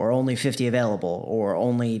 available, or only 50 available, or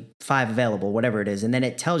only 5 available, whatever it is, and then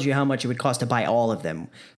it tells you how much it would cost to buy all of them.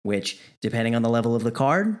 Which, depending on the level of the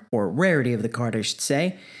card or rarity of the card, I should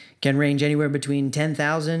say, can range anywhere between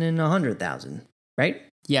 10,000 and 100,000. Right?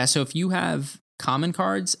 Yeah. So if you have common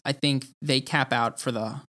cards, I think they cap out for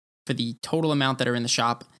the total amount that are in the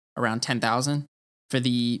shop around 10,000. For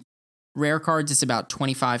the rare cards, it's about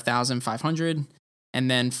 25,500,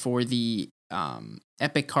 and then for the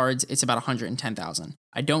epic cards, it's about 110,000.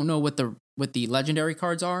 I don't know what the legendary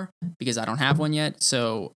cards are because I don't have one yet.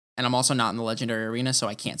 So, and I'm also not in the legendary arena, so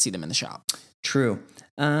I can't see them in the shop. True.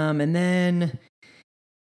 And then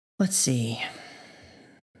let's see.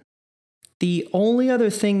 The only other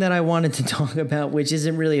thing that I wanted to talk about, which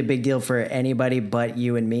isn't really a big deal for anybody but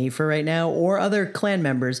you and me for right now, or other clan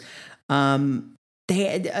members,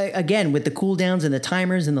 they again, with the cooldowns and the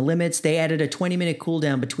timers and the limits, they added a 20-minute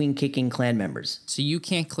cooldown between kicking clan members. So you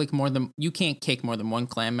can't kick more than one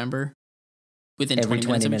clan member within Every 20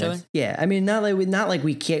 minutes of each other? Yeah, I mean, not like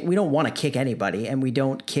we kick. We don't want to kick anybody, and we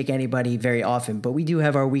don't kick anybody very often. But we do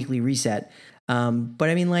have our weekly reset. But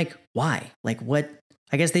I mean, like, why? Like, what?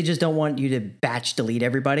 I guess they just don't want you to batch delete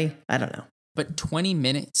everybody. I don't know. But 20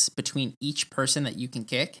 minutes between each person that you can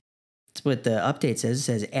kick? That's what the update says. It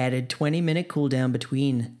says added 20-minute cooldown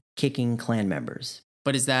between kicking clan members.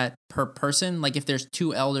 But is that per person? Like if there's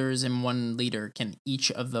 2 elders and 1 leader, can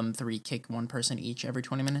each of them 3 kick 1 person each every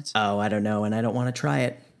 20 minutes? Oh, I don't know, and I don't want to try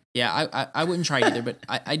it. Yeah, I wouldn't try either, but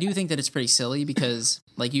I do think that it's pretty silly because,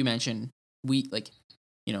 like you mentioned, we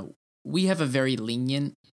have a very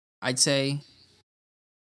lenient, I'd say,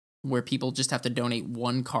 where people just have to donate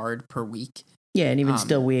 1 card per week. Yeah, and even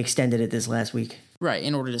still, we extended it this last week. Right,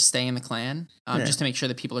 in order to stay in the clan, just to make sure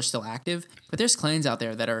that people are still active. But there's clans out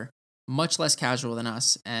there that are much less casual than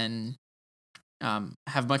us and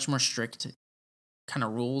have much more strict kind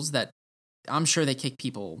of rules that I'm sure they kick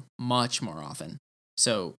people much more often.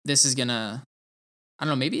 So this is gonna, I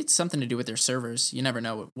don't know, maybe it's something to do with their servers. You never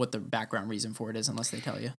know what the background reason for it is unless they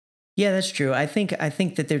tell you. Yeah, that's true. I think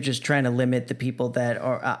that they're just trying to limit the people that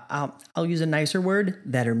are, I'll use a nicer word,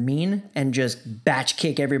 that are mean and just batch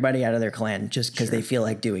kick everybody out of their clan just because they feel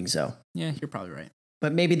like doing so. Yeah, you're probably right.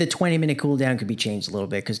 But maybe the 20-minute cooldown could be changed a little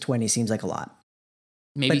bit because 20 seems like a lot.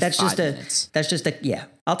 Maybe but that's 5 just minutes. That's just yeah,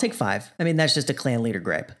 I'll take 5. I mean, that's just a clan leader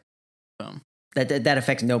gripe. Boom. That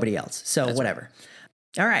affects nobody else. So that's whatever. Right.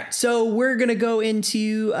 All right, so we're going to go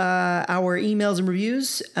into our emails and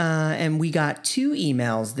reviews, and we got 2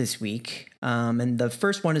 emails this week, and the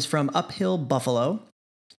first one is from Uphill Buffalo,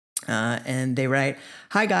 and they write,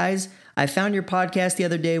 "Hi guys, I found your podcast the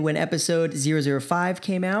other day when episode 005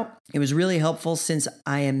 came out. It was really helpful since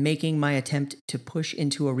I am making my attempt to push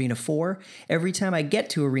into Arena 4. Every time I get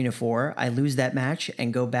to Arena 4, I lose that match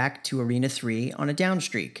and go back to Arena 3 on a down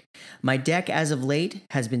streak. My deck as of late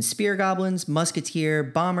has been Spear Goblins, Musketeer,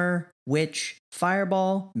 Bomber, Witch,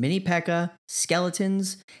 Fireball, Mini P.E.K.K.A,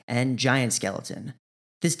 Skeletons, and Giant Skeleton.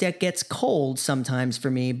 This deck gets cold sometimes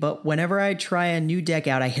for me, but whenever I try a new deck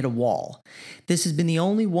out, I hit a wall. This has been the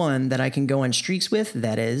only one that I can go on streaks with,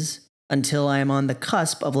 that is, until I am on the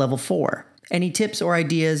cusp of level 4. Any tips or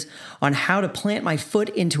ideas on how to plant my foot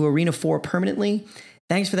into Arena 4 permanently?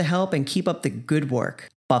 Thanks for the help and keep up the good work.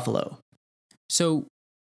 Buffalo." So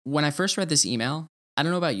when I first read this email, I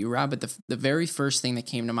don't know about you, Rob, but the very first thing that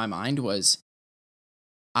came to my mind was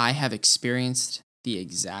I have experienced the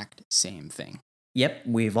exact same thing. Yep,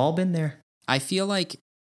 we've all been there. I feel like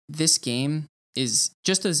this game is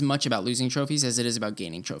just as much about losing trophies as it is about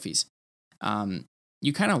gaining trophies.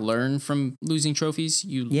 You kind of learn from losing trophies.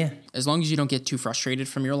 As long as you don't get too frustrated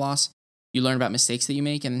from your loss, you learn about mistakes that you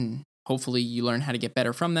make, and hopefully you learn how to get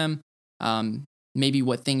better from them. Maybe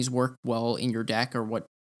what things work well in your deck or what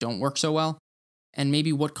don't work so well, and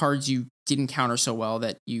maybe what cards you didn't counter so well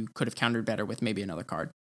that you could have countered better with maybe another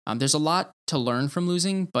card. There's a lot to learn from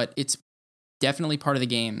losing, but it's definitely part of the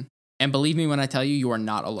game. And believe me when I tell you, you are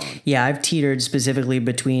not alone. Yeah, I've teetered specifically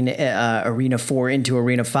between Arena 4 into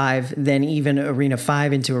Arena 5, then even Arena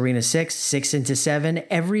 5 into Arena 6, 6 into 7.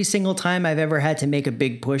 Every single time I've ever had to make a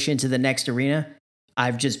big push into the next arena,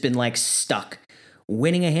 I've just been like stuck.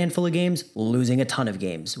 Winning a handful of games, losing a ton of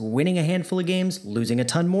games. Winning a handful of games, losing a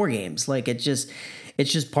ton more games. Like it's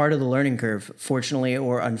just part of the learning curve, fortunately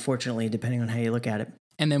or unfortunately, depending on how you look at it.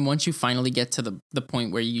 And then once you finally get to the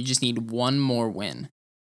point where you just need one more win,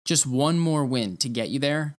 just one more win to get you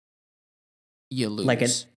there, you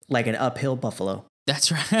lose. Like an uphill buffalo.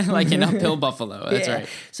 That's right. Like an uphill buffalo. That's right.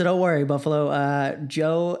 So don't worry, Buffalo.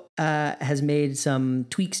 Joe has made some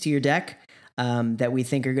tweaks to your deck that we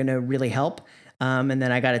think are going to really help. And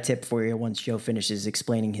then I got a tip for you once Joe finishes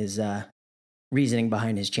explaining his reasoning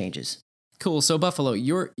behind his changes. Cool. So Buffalo,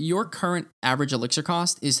 your current average elixir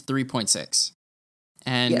cost is 3.6.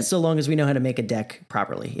 And yeah, so long as we know how to make a deck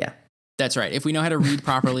properly. Yeah. That's right. If we know how to read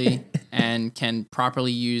properly and can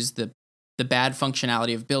properly use the bad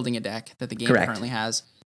functionality of building a deck that the game Correct. currently has,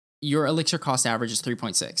 your elixir cost average is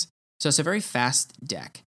 3.6. So it's a very fast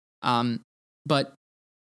deck. But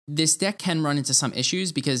this deck can run into some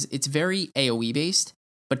issues because it's very AoE based,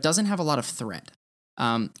 but doesn't have a lot of threat.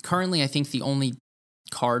 Currently, I think the only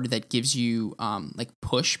card that gives you like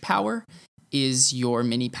push power is your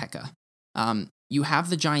mini P.E.K.K.A. You have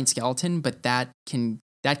the giant skeleton, but that can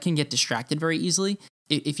get distracted very easily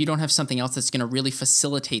if you don't have something else that's going to really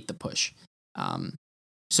facilitate the push.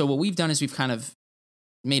 So what we've done is we've kind of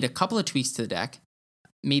made a couple of tweaks to the deck,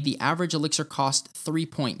 made the average elixir cost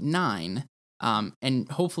 3.9,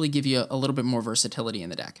 and hopefully give you a little bit more versatility in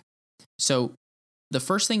the deck. So the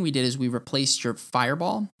first thing we did is we replaced your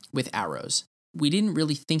fireball with arrows. We didn't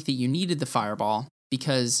really think that you needed the fireball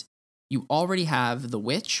because you already have the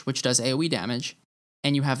witch, which does AoE damage,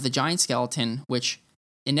 and you have the giant skeleton, which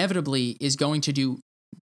inevitably is going to do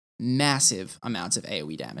massive amounts of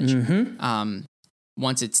AoE damage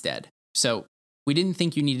once it's dead. So we didn't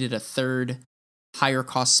think you needed a third higher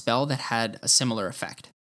cost spell that had a similar effect.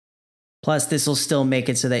 Plus, this will still make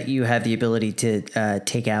it so that you have the ability to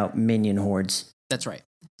take out minion hordes. That's right.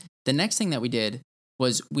 The next thing that we did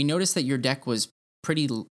was we noticed that your deck was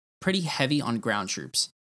pretty heavy on ground troops.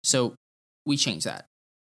 So we changed that.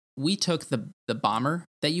 We took the bomber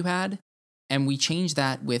that you had and we changed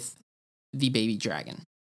that with the baby dragon.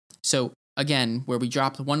 So again, where we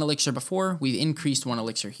dropped 1 elixir before, we've increased 1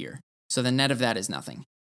 elixir here. So the net of that is nothing.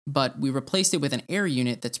 But we replaced it with an air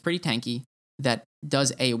unit that's pretty tanky that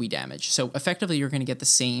does AoE damage. So effectively, you're going to get the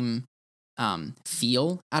same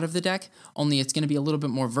feel out of the deck, only it's going to be a little bit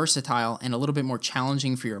more versatile and a little bit more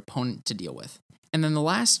challenging for your opponent to deal with. And then the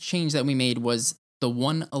last change that we made was the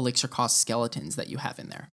 1 elixir cost skeletons that you have in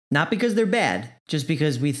there. Not because they're bad, just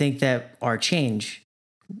because we think that our change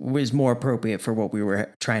was more appropriate for what we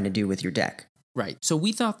were trying to do with your deck. Right. So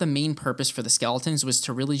we thought the main purpose for the skeletons was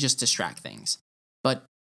to really just distract things. But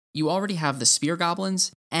you already have the spear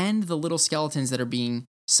goblins and the little skeletons that are being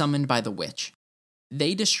summoned by the witch.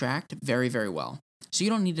 They distract very, very well. So you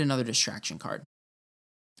don't need another distraction card.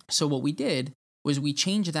 So what we did was we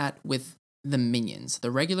changed that with the minions, the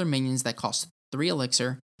regular minions that cost 3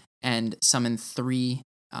 elixir and summon 3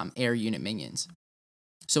 air unit minions.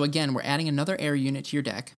 So again, we're adding another air unit to your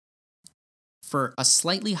deck for a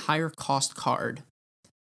slightly higher cost card,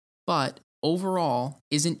 but overall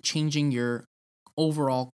isn't changing your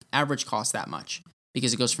overall average cost that much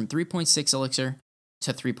because it goes from 3.6 elixir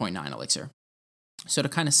to 3.9 elixir. So to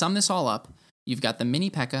kind of sum this all up, you've got the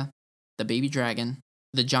mini P.E.K.K.A., the baby dragon,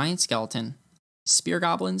 the giant skeleton, spear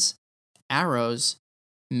goblins, arrows,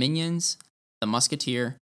 minions, the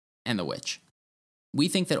musketeer, and the witch. We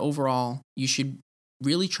think that overall you should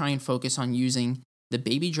really try and focus on using the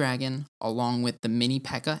baby dragon along with the mini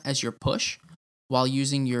P.E.K.K.A. as your push, while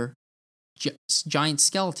using your giant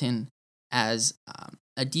skeleton as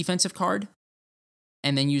a defensive card,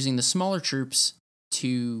 and then using the smaller troops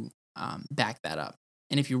to back that up.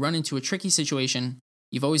 And if you run into a tricky situation,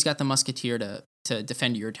 you've always got the musketeer to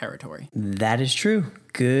defend your territory. That is true.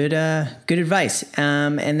 Good advice.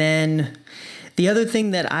 And then the other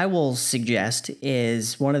thing that I will suggest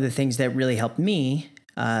is one of the things that really helped me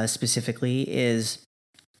specifically is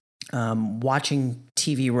watching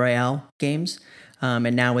TV Royale games.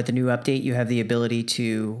 And now with the new update, you have the ability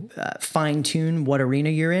to fine tune what arena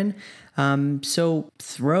you're in. So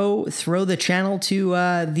throw the channel to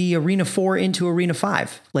the Arena 4 into Arena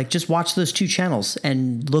 5. Like just watch those 2 channels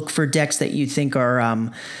and look for decks that you think are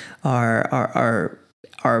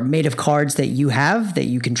made of cards that you have that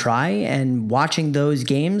you can try. And watching those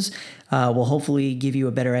games will hopefully give you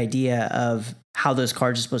a better idea of how those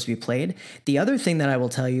cards are supposed to be played. The other thing that I will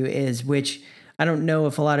tell you is, which I don't know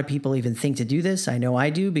if a lot of people even think to do this. I know I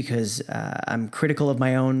do because I'm critical of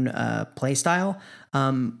my own play style.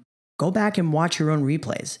 Go back and watch your own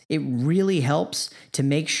replays. It really helps to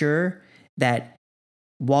make sure that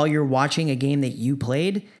while you're watching a game that you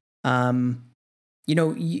played,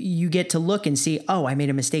 you get to look and see, oh, I made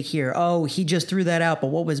a mistake here. Oh, he just threw that out, but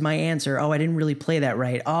what was my answer? Oh, I didn't really play that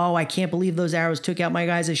right. Oh, I can't believe those arrows took out my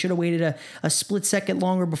guys. I should have waited a split second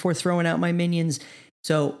longer before throwing out my minions.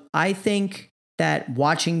 So I think that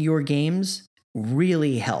watching your games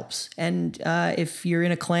really helps. And if you're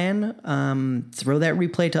in a clan, throw that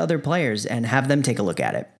replay to other players and have them take a look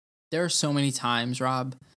at it. There are so many times,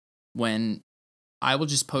 Rob, when I will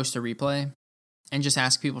just post a replay and just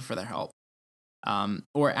ask people for their help,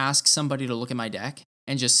 or ask somebody to look at my deck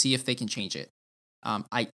and just see if they can change it.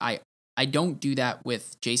 I don't do that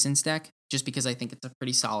with Jason's deck just because I think it's a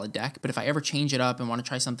pretty solid deck. But if I ever change it up and want to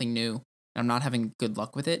try something new and I'm not having good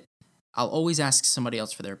luck with it, I'll always ask somebody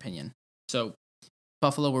else for their opinion. So,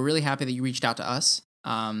 Buffalo, we're really happy that you reached out to us.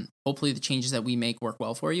 Hopefully the changes that we make work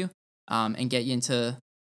well for you, and get you into,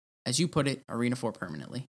 as you put it, Arena 4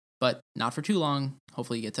 permanently. But not for too long.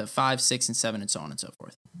 Hopefully you get to 5, 6, and 7, and so on and so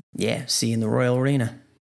forth. Yeah, see you in the Royal Arena.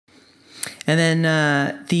 And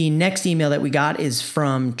then the next email that we got is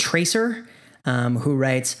from Tracer, who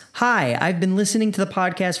writes, "Hi, I've been listening to the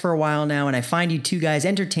podcast for a while now, and I find you two guys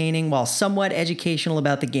entertaining while somewhat educational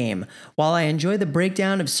about the game. While I enjoy the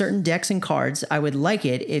breakdown of certain decks and cards, I would like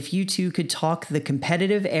it if you two could talk the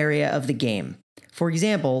competitive area of the game. For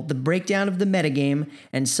example, the breakdown of the metagame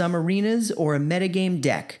and some arenas or a metagame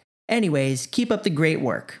deck. Anyways, keep up the great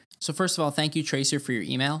work." So first of all, thank you, Tracer, for your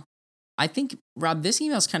email. I think, Rob, this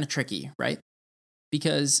email is kind of tricky, right?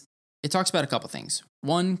 Because it talks about a couple things.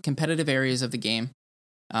 One, competitive areas of the game,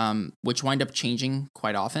 which wind up changing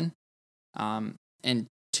quite often. And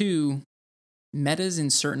two, metas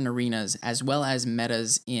in certain arenas, as well as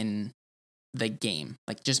metas in the game,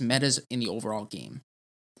 like just metas in the overall game.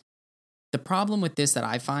 The problem with this that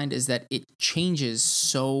I find is that it changes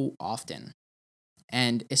so often.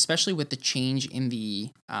 And especially with the change in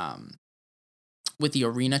the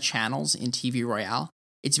arena channels in TV Royale,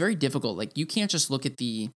 it's very difficult. Like, you can't just look at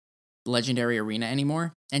the Legendary Arena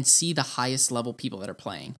anymore and see the highest level people that are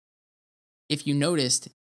playing. If you noticed,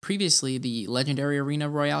 previously the Legendary Arena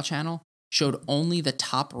Royale channel showed only the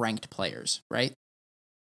top ranked players, right?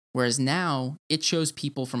 Whereas now it shows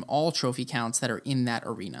people from all trophy counts that are in that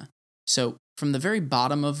arena. So from the very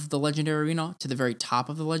bottom of the Legendary Arena to the very top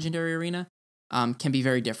of the Legendary Arena can be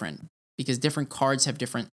very different, because different cards have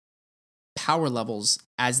different power levels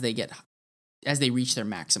as they reach their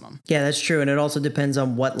maximum. Yeah, that's true. And it also depends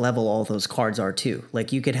on what level all those cards are too.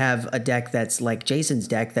 Like, you could have a deck that's like Jason's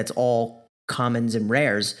deck that's all commons and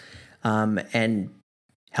rares, and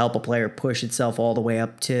help a player push itself all the way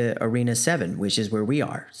up to Arena 7, which is where we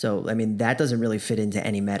are. So, I mean, that doesn't really fit into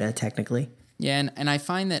any meta technically. Yeah, and I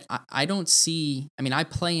find that I don't see. I mean,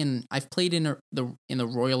 I've played in the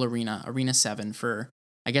Royal Arena, Arena 7, for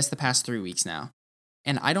I guess the past 3 weeks now,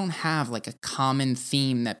 and I don't have like a common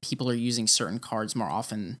theme that people are using certain cards more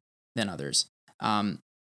often than others.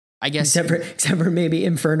 I guess except for maybe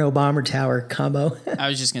Inferno Bomber Tower combo. I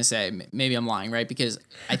was just gonna say, maybe I'm lying, right? Because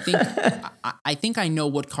I think I think I know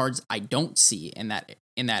what cards I don't see in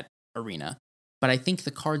that arena, but I think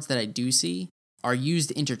the cards that I do see are used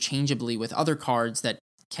interchangeably with other cards that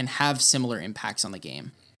can have similar impacts on the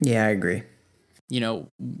game. Yeah, I agree. You know,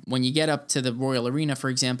 when you get up to the Royal Arena, for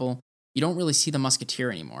example, you don't really see the Musketeer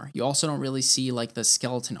anymore. You also don't really see like the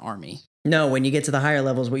Skeleton Army. No, when you get to the higher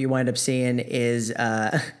levels, what you wind up seeing is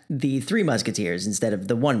the 3 Musketeers instead of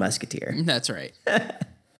the 1 Musketeer. That's right.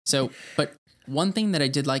 So, but one thing that I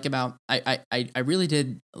did like about, I really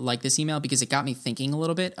did like this email because it got me thinking a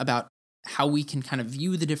little bit about how we can kind of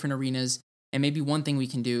view the different arenas. And maybe one thing we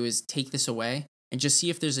can do is take this away and just see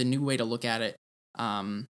if there's a new way to look at it.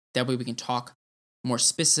 That way we can talk more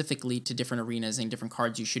specifically to different arenas and different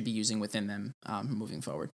cards you should be using within them moving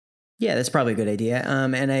forward. Yeah, that's probably a good idea.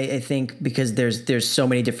 And I think because there's so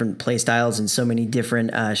many different play styles and so many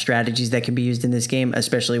different strategies that can be used in this game,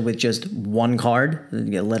 especially with just one card,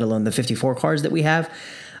 let alone the 54 cards that we have.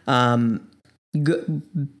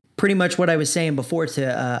 Pretty much what I was saying before to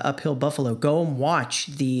Uphill Buffalo, go and watch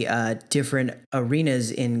the different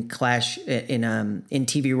arenas in Clash in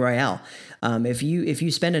TV Royale. If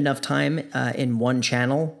you spend enough time in one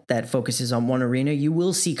channel that focuses on one arena, you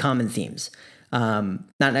will see common themes. Not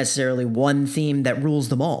necessarily one theme that rules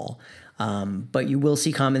them all, but you will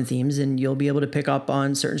see common themes, and you'll be able to pick up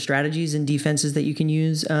on certain strategies and defenses that you can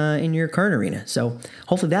use in your current arena. So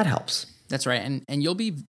hopefully that helps. That's right, and you'll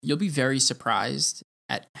be very surprised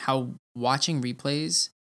at how watching replays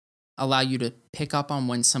allow you to pick up on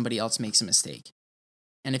when somebody else makes a mistake.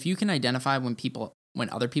 And if you can identify when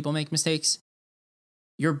other people make mistakes,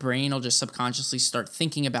 your brain will just subconsciously start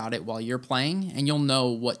thinking about it while you're playing, and you'll know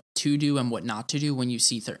what to do and what not to do when you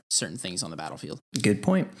see certain things on the battlefield. Good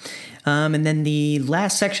point. And then the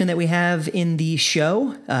last section that we have in the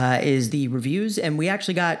show is the reviews, and we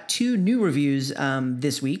actually got 2 new reviews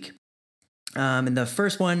this week. And the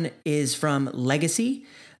first one is from Legacy,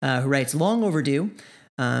 who writes, "Long overdue.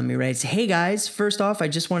 He writes, "Hey guys, first off, I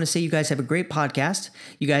just want to say you guys have a great podcast.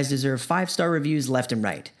 You guys deserve 5-star reviews left and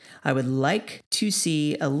right. I would like to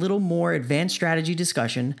see a little more advanced strategy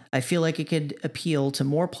discussion. I feel like it could appeal to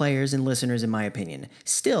more players and listeners, in my opinion.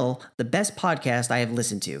 Still, the best podcast I have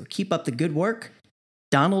listened to. Keep up the good work,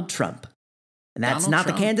 Donald Trump." And that's Donald not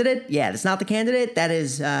Trump. the candidate. Yeah, that's not the candidate. That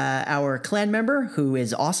is our clan member who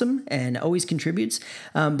is awesome and always contributes.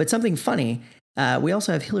 But something funny, we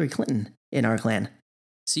also have Hillary Clinton in our clan.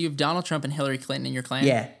 So you have Donald Trump and Hillary Clinton in your clan?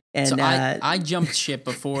 Yeah. And So I jumped ship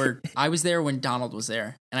before. I was there when Donald was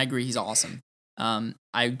there, and I agree he's awesome.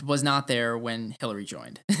 I was not there when Hillary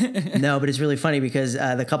joined. no, but it's really funny because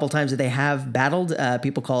the couple times that they have battled,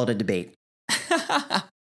 people call it a debate.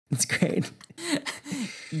 It's great.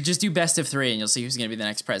 Just do best of 3, and you'll see who's going to be the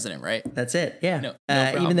next president, right? That's it. Yeah. No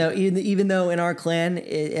problem. Even though in our clan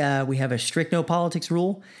we have a strict no politics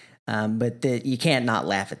rule, but you can't not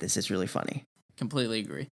laugh at this. It's really funny. Completely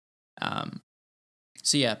agree.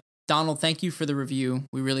 So yeah, Donald, thank you for the review.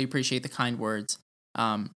 We really appreciate the kind words.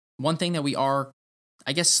 One thing that we are,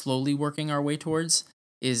 I guess, slowly working our way towards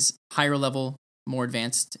is higher level, more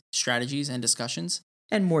advanced strategies and discussions.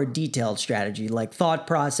 And more detailed strategy, like thought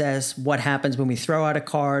process, what happens when we throw out a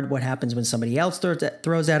card, what happens when somebody else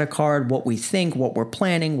throws out a card, what we think, what we're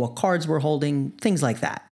planning, what cards we're holding, things like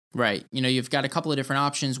that. Right. You've got a couple of different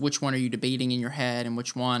options. Which one are you debating in your head, and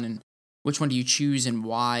which one do you choose and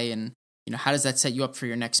why? And, how does that set you up for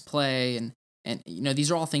your next play? And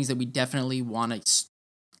these are all things that we definitely want to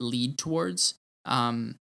lead towards.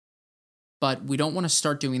 But we don't want to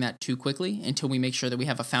start doing that too quickly until we make sure that we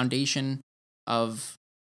have a foundation of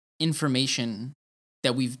information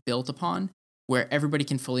that we've built upon where everybody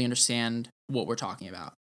can fully understand what we're talking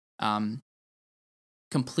about.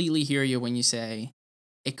 Completely hear you when you say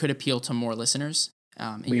it could appeal to more listeners.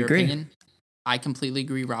 In We your agree. opinion, I completely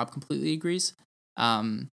agree. Rob completely agrees.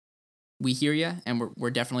 We hear you, and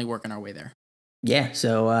we're definitely working our way there. Yeah,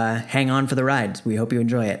 so hang on for the ride. We hope you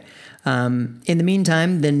enjoy it. In the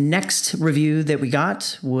meantime, the next review that we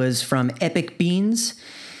got was from Epic Beans,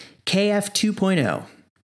 KF 2.0.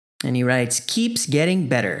 And he writes, "Keeps getting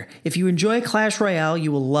better. If you enjoy Clash Royale,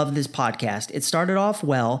 you will love this podcast. It started off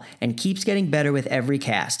well and keeps getting better with every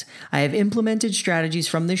cast. I have implemented strategies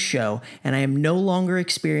from this show, and I am no longer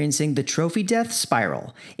experiencing the trophy death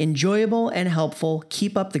spiral. Enjoyable and helpful.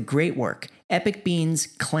 Keep up the great work. Epic Beans,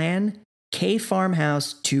 Clan, K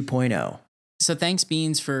Farmhouse 2.0. So thanks,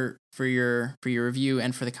 Beans, for your review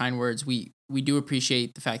and for the kind words. We do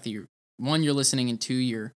appreciate the fact that you're listening, and 2,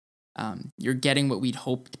 you're getting what we'd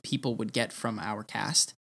hoped people would get from our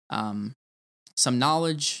cast. Some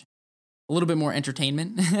knowledge, a little bit more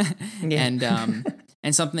entertainment,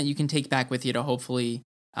 and something that you can take back with you to hopefully,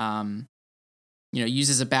 use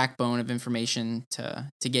as a backbone of information to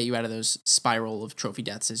get you out of those spiral of trophy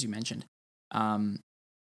deaths, as you mentioned.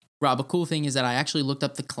 Rob, a cool thing is that I actually looked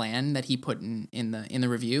up the clan that he put in the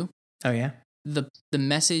review. Oh, yeah? The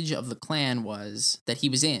message of the clan that he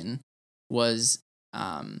was in was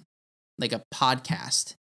like a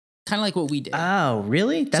podcast, kind of like what we did. Oh,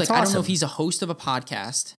 really? That's awesome. awesome. I don't know if he's a host of a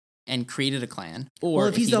podcast and created a clan, or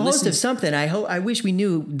if he's the host of something, I wish we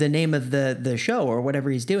knew the name of the show or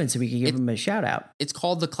whatever he's doing so we could give him a shout out. It's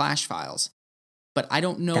called the Clash Files, but I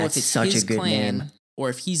don't know That's if it's such his a good clan name. or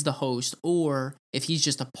if he's the host or if he's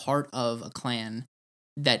just a part of a clan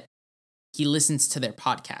that he listens to their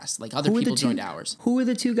podcast. Like other people joined ours. Who were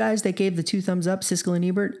the 2 guys that gave the 2 thumbs up, Siskel and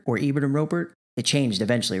Ebert, or Ebert and Robert? It changed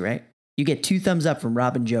eventually, right? You get 2 thumbs up from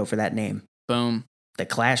Rob and Joe for that name. Boom. The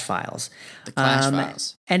Clash Files. The Clash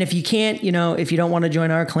Files. And if you can't, if you don't want to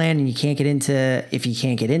join our clan and if you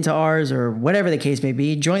can't get into ours or whatever the case may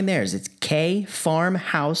be, join theirs. It's K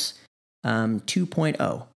Farmhouse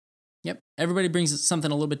 2.0. Yep. Everybody brings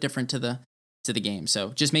something a little bit different to the game.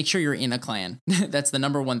 So just make sure you're in a clan. That's the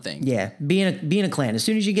number one thing. Yeah. Be in a clan. As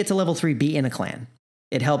soon as you get to level 3, be in a clan.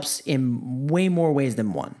 It helps in way more ways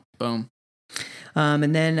than one. Boom.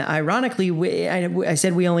 And then ironically, I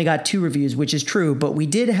said we only got 2 reviews, which is true, but we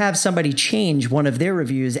did have somebody change one of their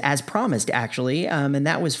reviews as promised, actually. And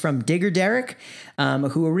that was from Digger Derek,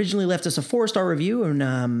 who originally left us a 4-star review.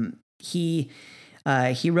 And he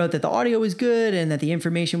wrote that the audio was good and that the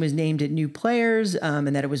information was named at new players,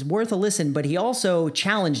 and that it was worth a listen. But he also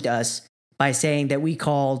challenged us by saying that we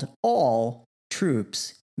called all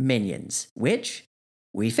troops minions, which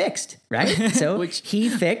we fixed, right? So Which, he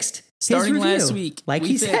fixed starting his review, last week, like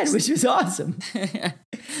he said, which was awesome.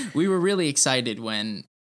 We were really excited we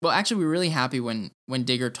were really happy when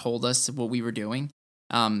Digger told us what we were doing,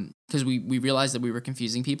 because we realized that we were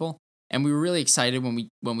confusing people, and we were really excited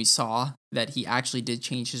when we saw that he actually did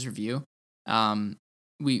change his review.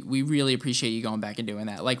 we really appreciate you going back and doing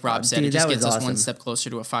that. Like Rob said, dude, it just that gets was us one awesome. step closer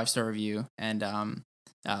to a 5-star review and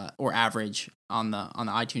or average on the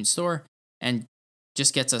iTunes store, and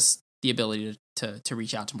just gets us the ability to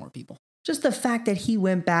reach out to more people. Just the fact that he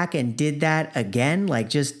went back and did that again, like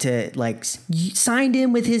just to like signed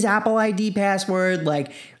in with his Apple ID password,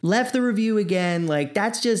 like left the review again, like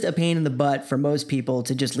that's just a pain in the butt for most people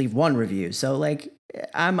to just leave one review. So like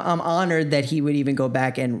I'm honored that he would even go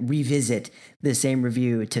back and revisit the same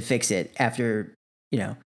review to fix it after,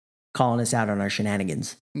 calling us out on our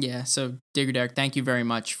shenanigans. Yeah, so Digger Derek, thank you very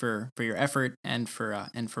much for your effort and for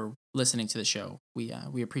listening to the show. We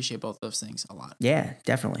appreciate both those things a lot. Yeah,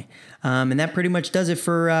 definitely. And that pretty much does it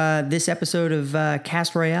for this episode of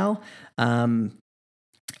Cast Royale.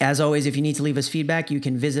 As always, if you need to leave us feedback, you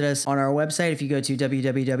can visit us on our website. If you go to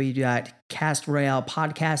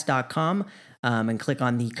www.castroyalepodcast.com and click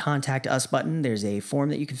on the Contact Us button, there's a form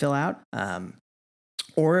that you can fill out.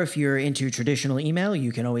 Or if you're into traditional email,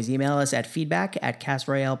 you can always email us at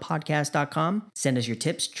feedback@castroyalepodcast.com. Send us your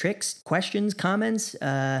tips, tricks, questions, comments,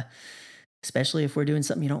 especially if we're doing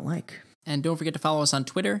something you don't like. And don't forget to follow us on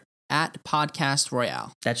Twitter @Podcast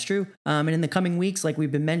Royale. That's true. And in the coming weeks, like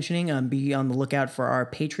we've been mentioning, be on the lookout for our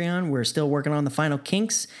Patreon. We're still working on the final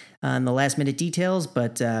kinks and the last minute details,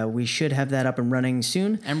 but we should have that up and running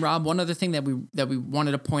soon. And Rob, one other thing that we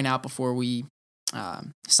wanted to point out before we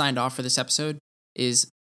signed off for this episode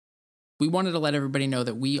is we wanted to let everybody know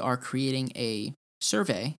that we are creating a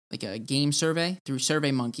survey, like a game survey through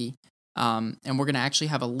SurveyMonkey. And we're going to actually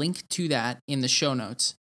have a link to that in the show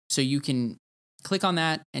notes. So you can click on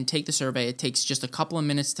that and take the survey. It takes just a couple of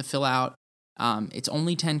minutes to fill out. It's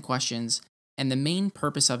only 10 questions. And the main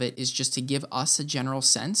purpose of it is just to give us a general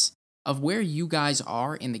sense of where you guys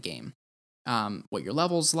are in the game, what your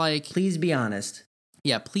level's like. Please be honest.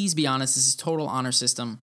 Yeah, please be honest. This is total honor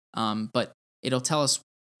system. But it'll tell us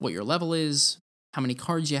what your level is, how many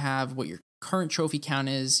cards you have, what your current trophy count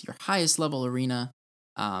is, your highest level arena,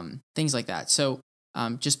 things like that. So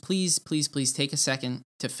just please take a second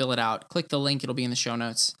to fill it out. Click the link. It'll be in the show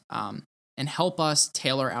notes. And help us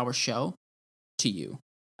tailor our show to you.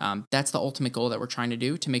 That's the ultimate goal that we're trying to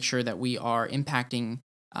do, to make sure that we are impacting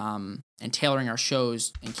and tailoring our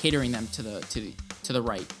shows and catering them to the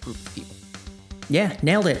right group of people. Yeah,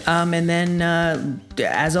 nailed it. And then,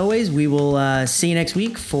 as always, we will see you next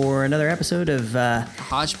week for another episode of... a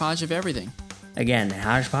hodgepodge of everything. Again,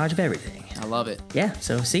 hodgepodge of everything. I love it. Yeah,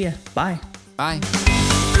 so see ya. Bye. Bye.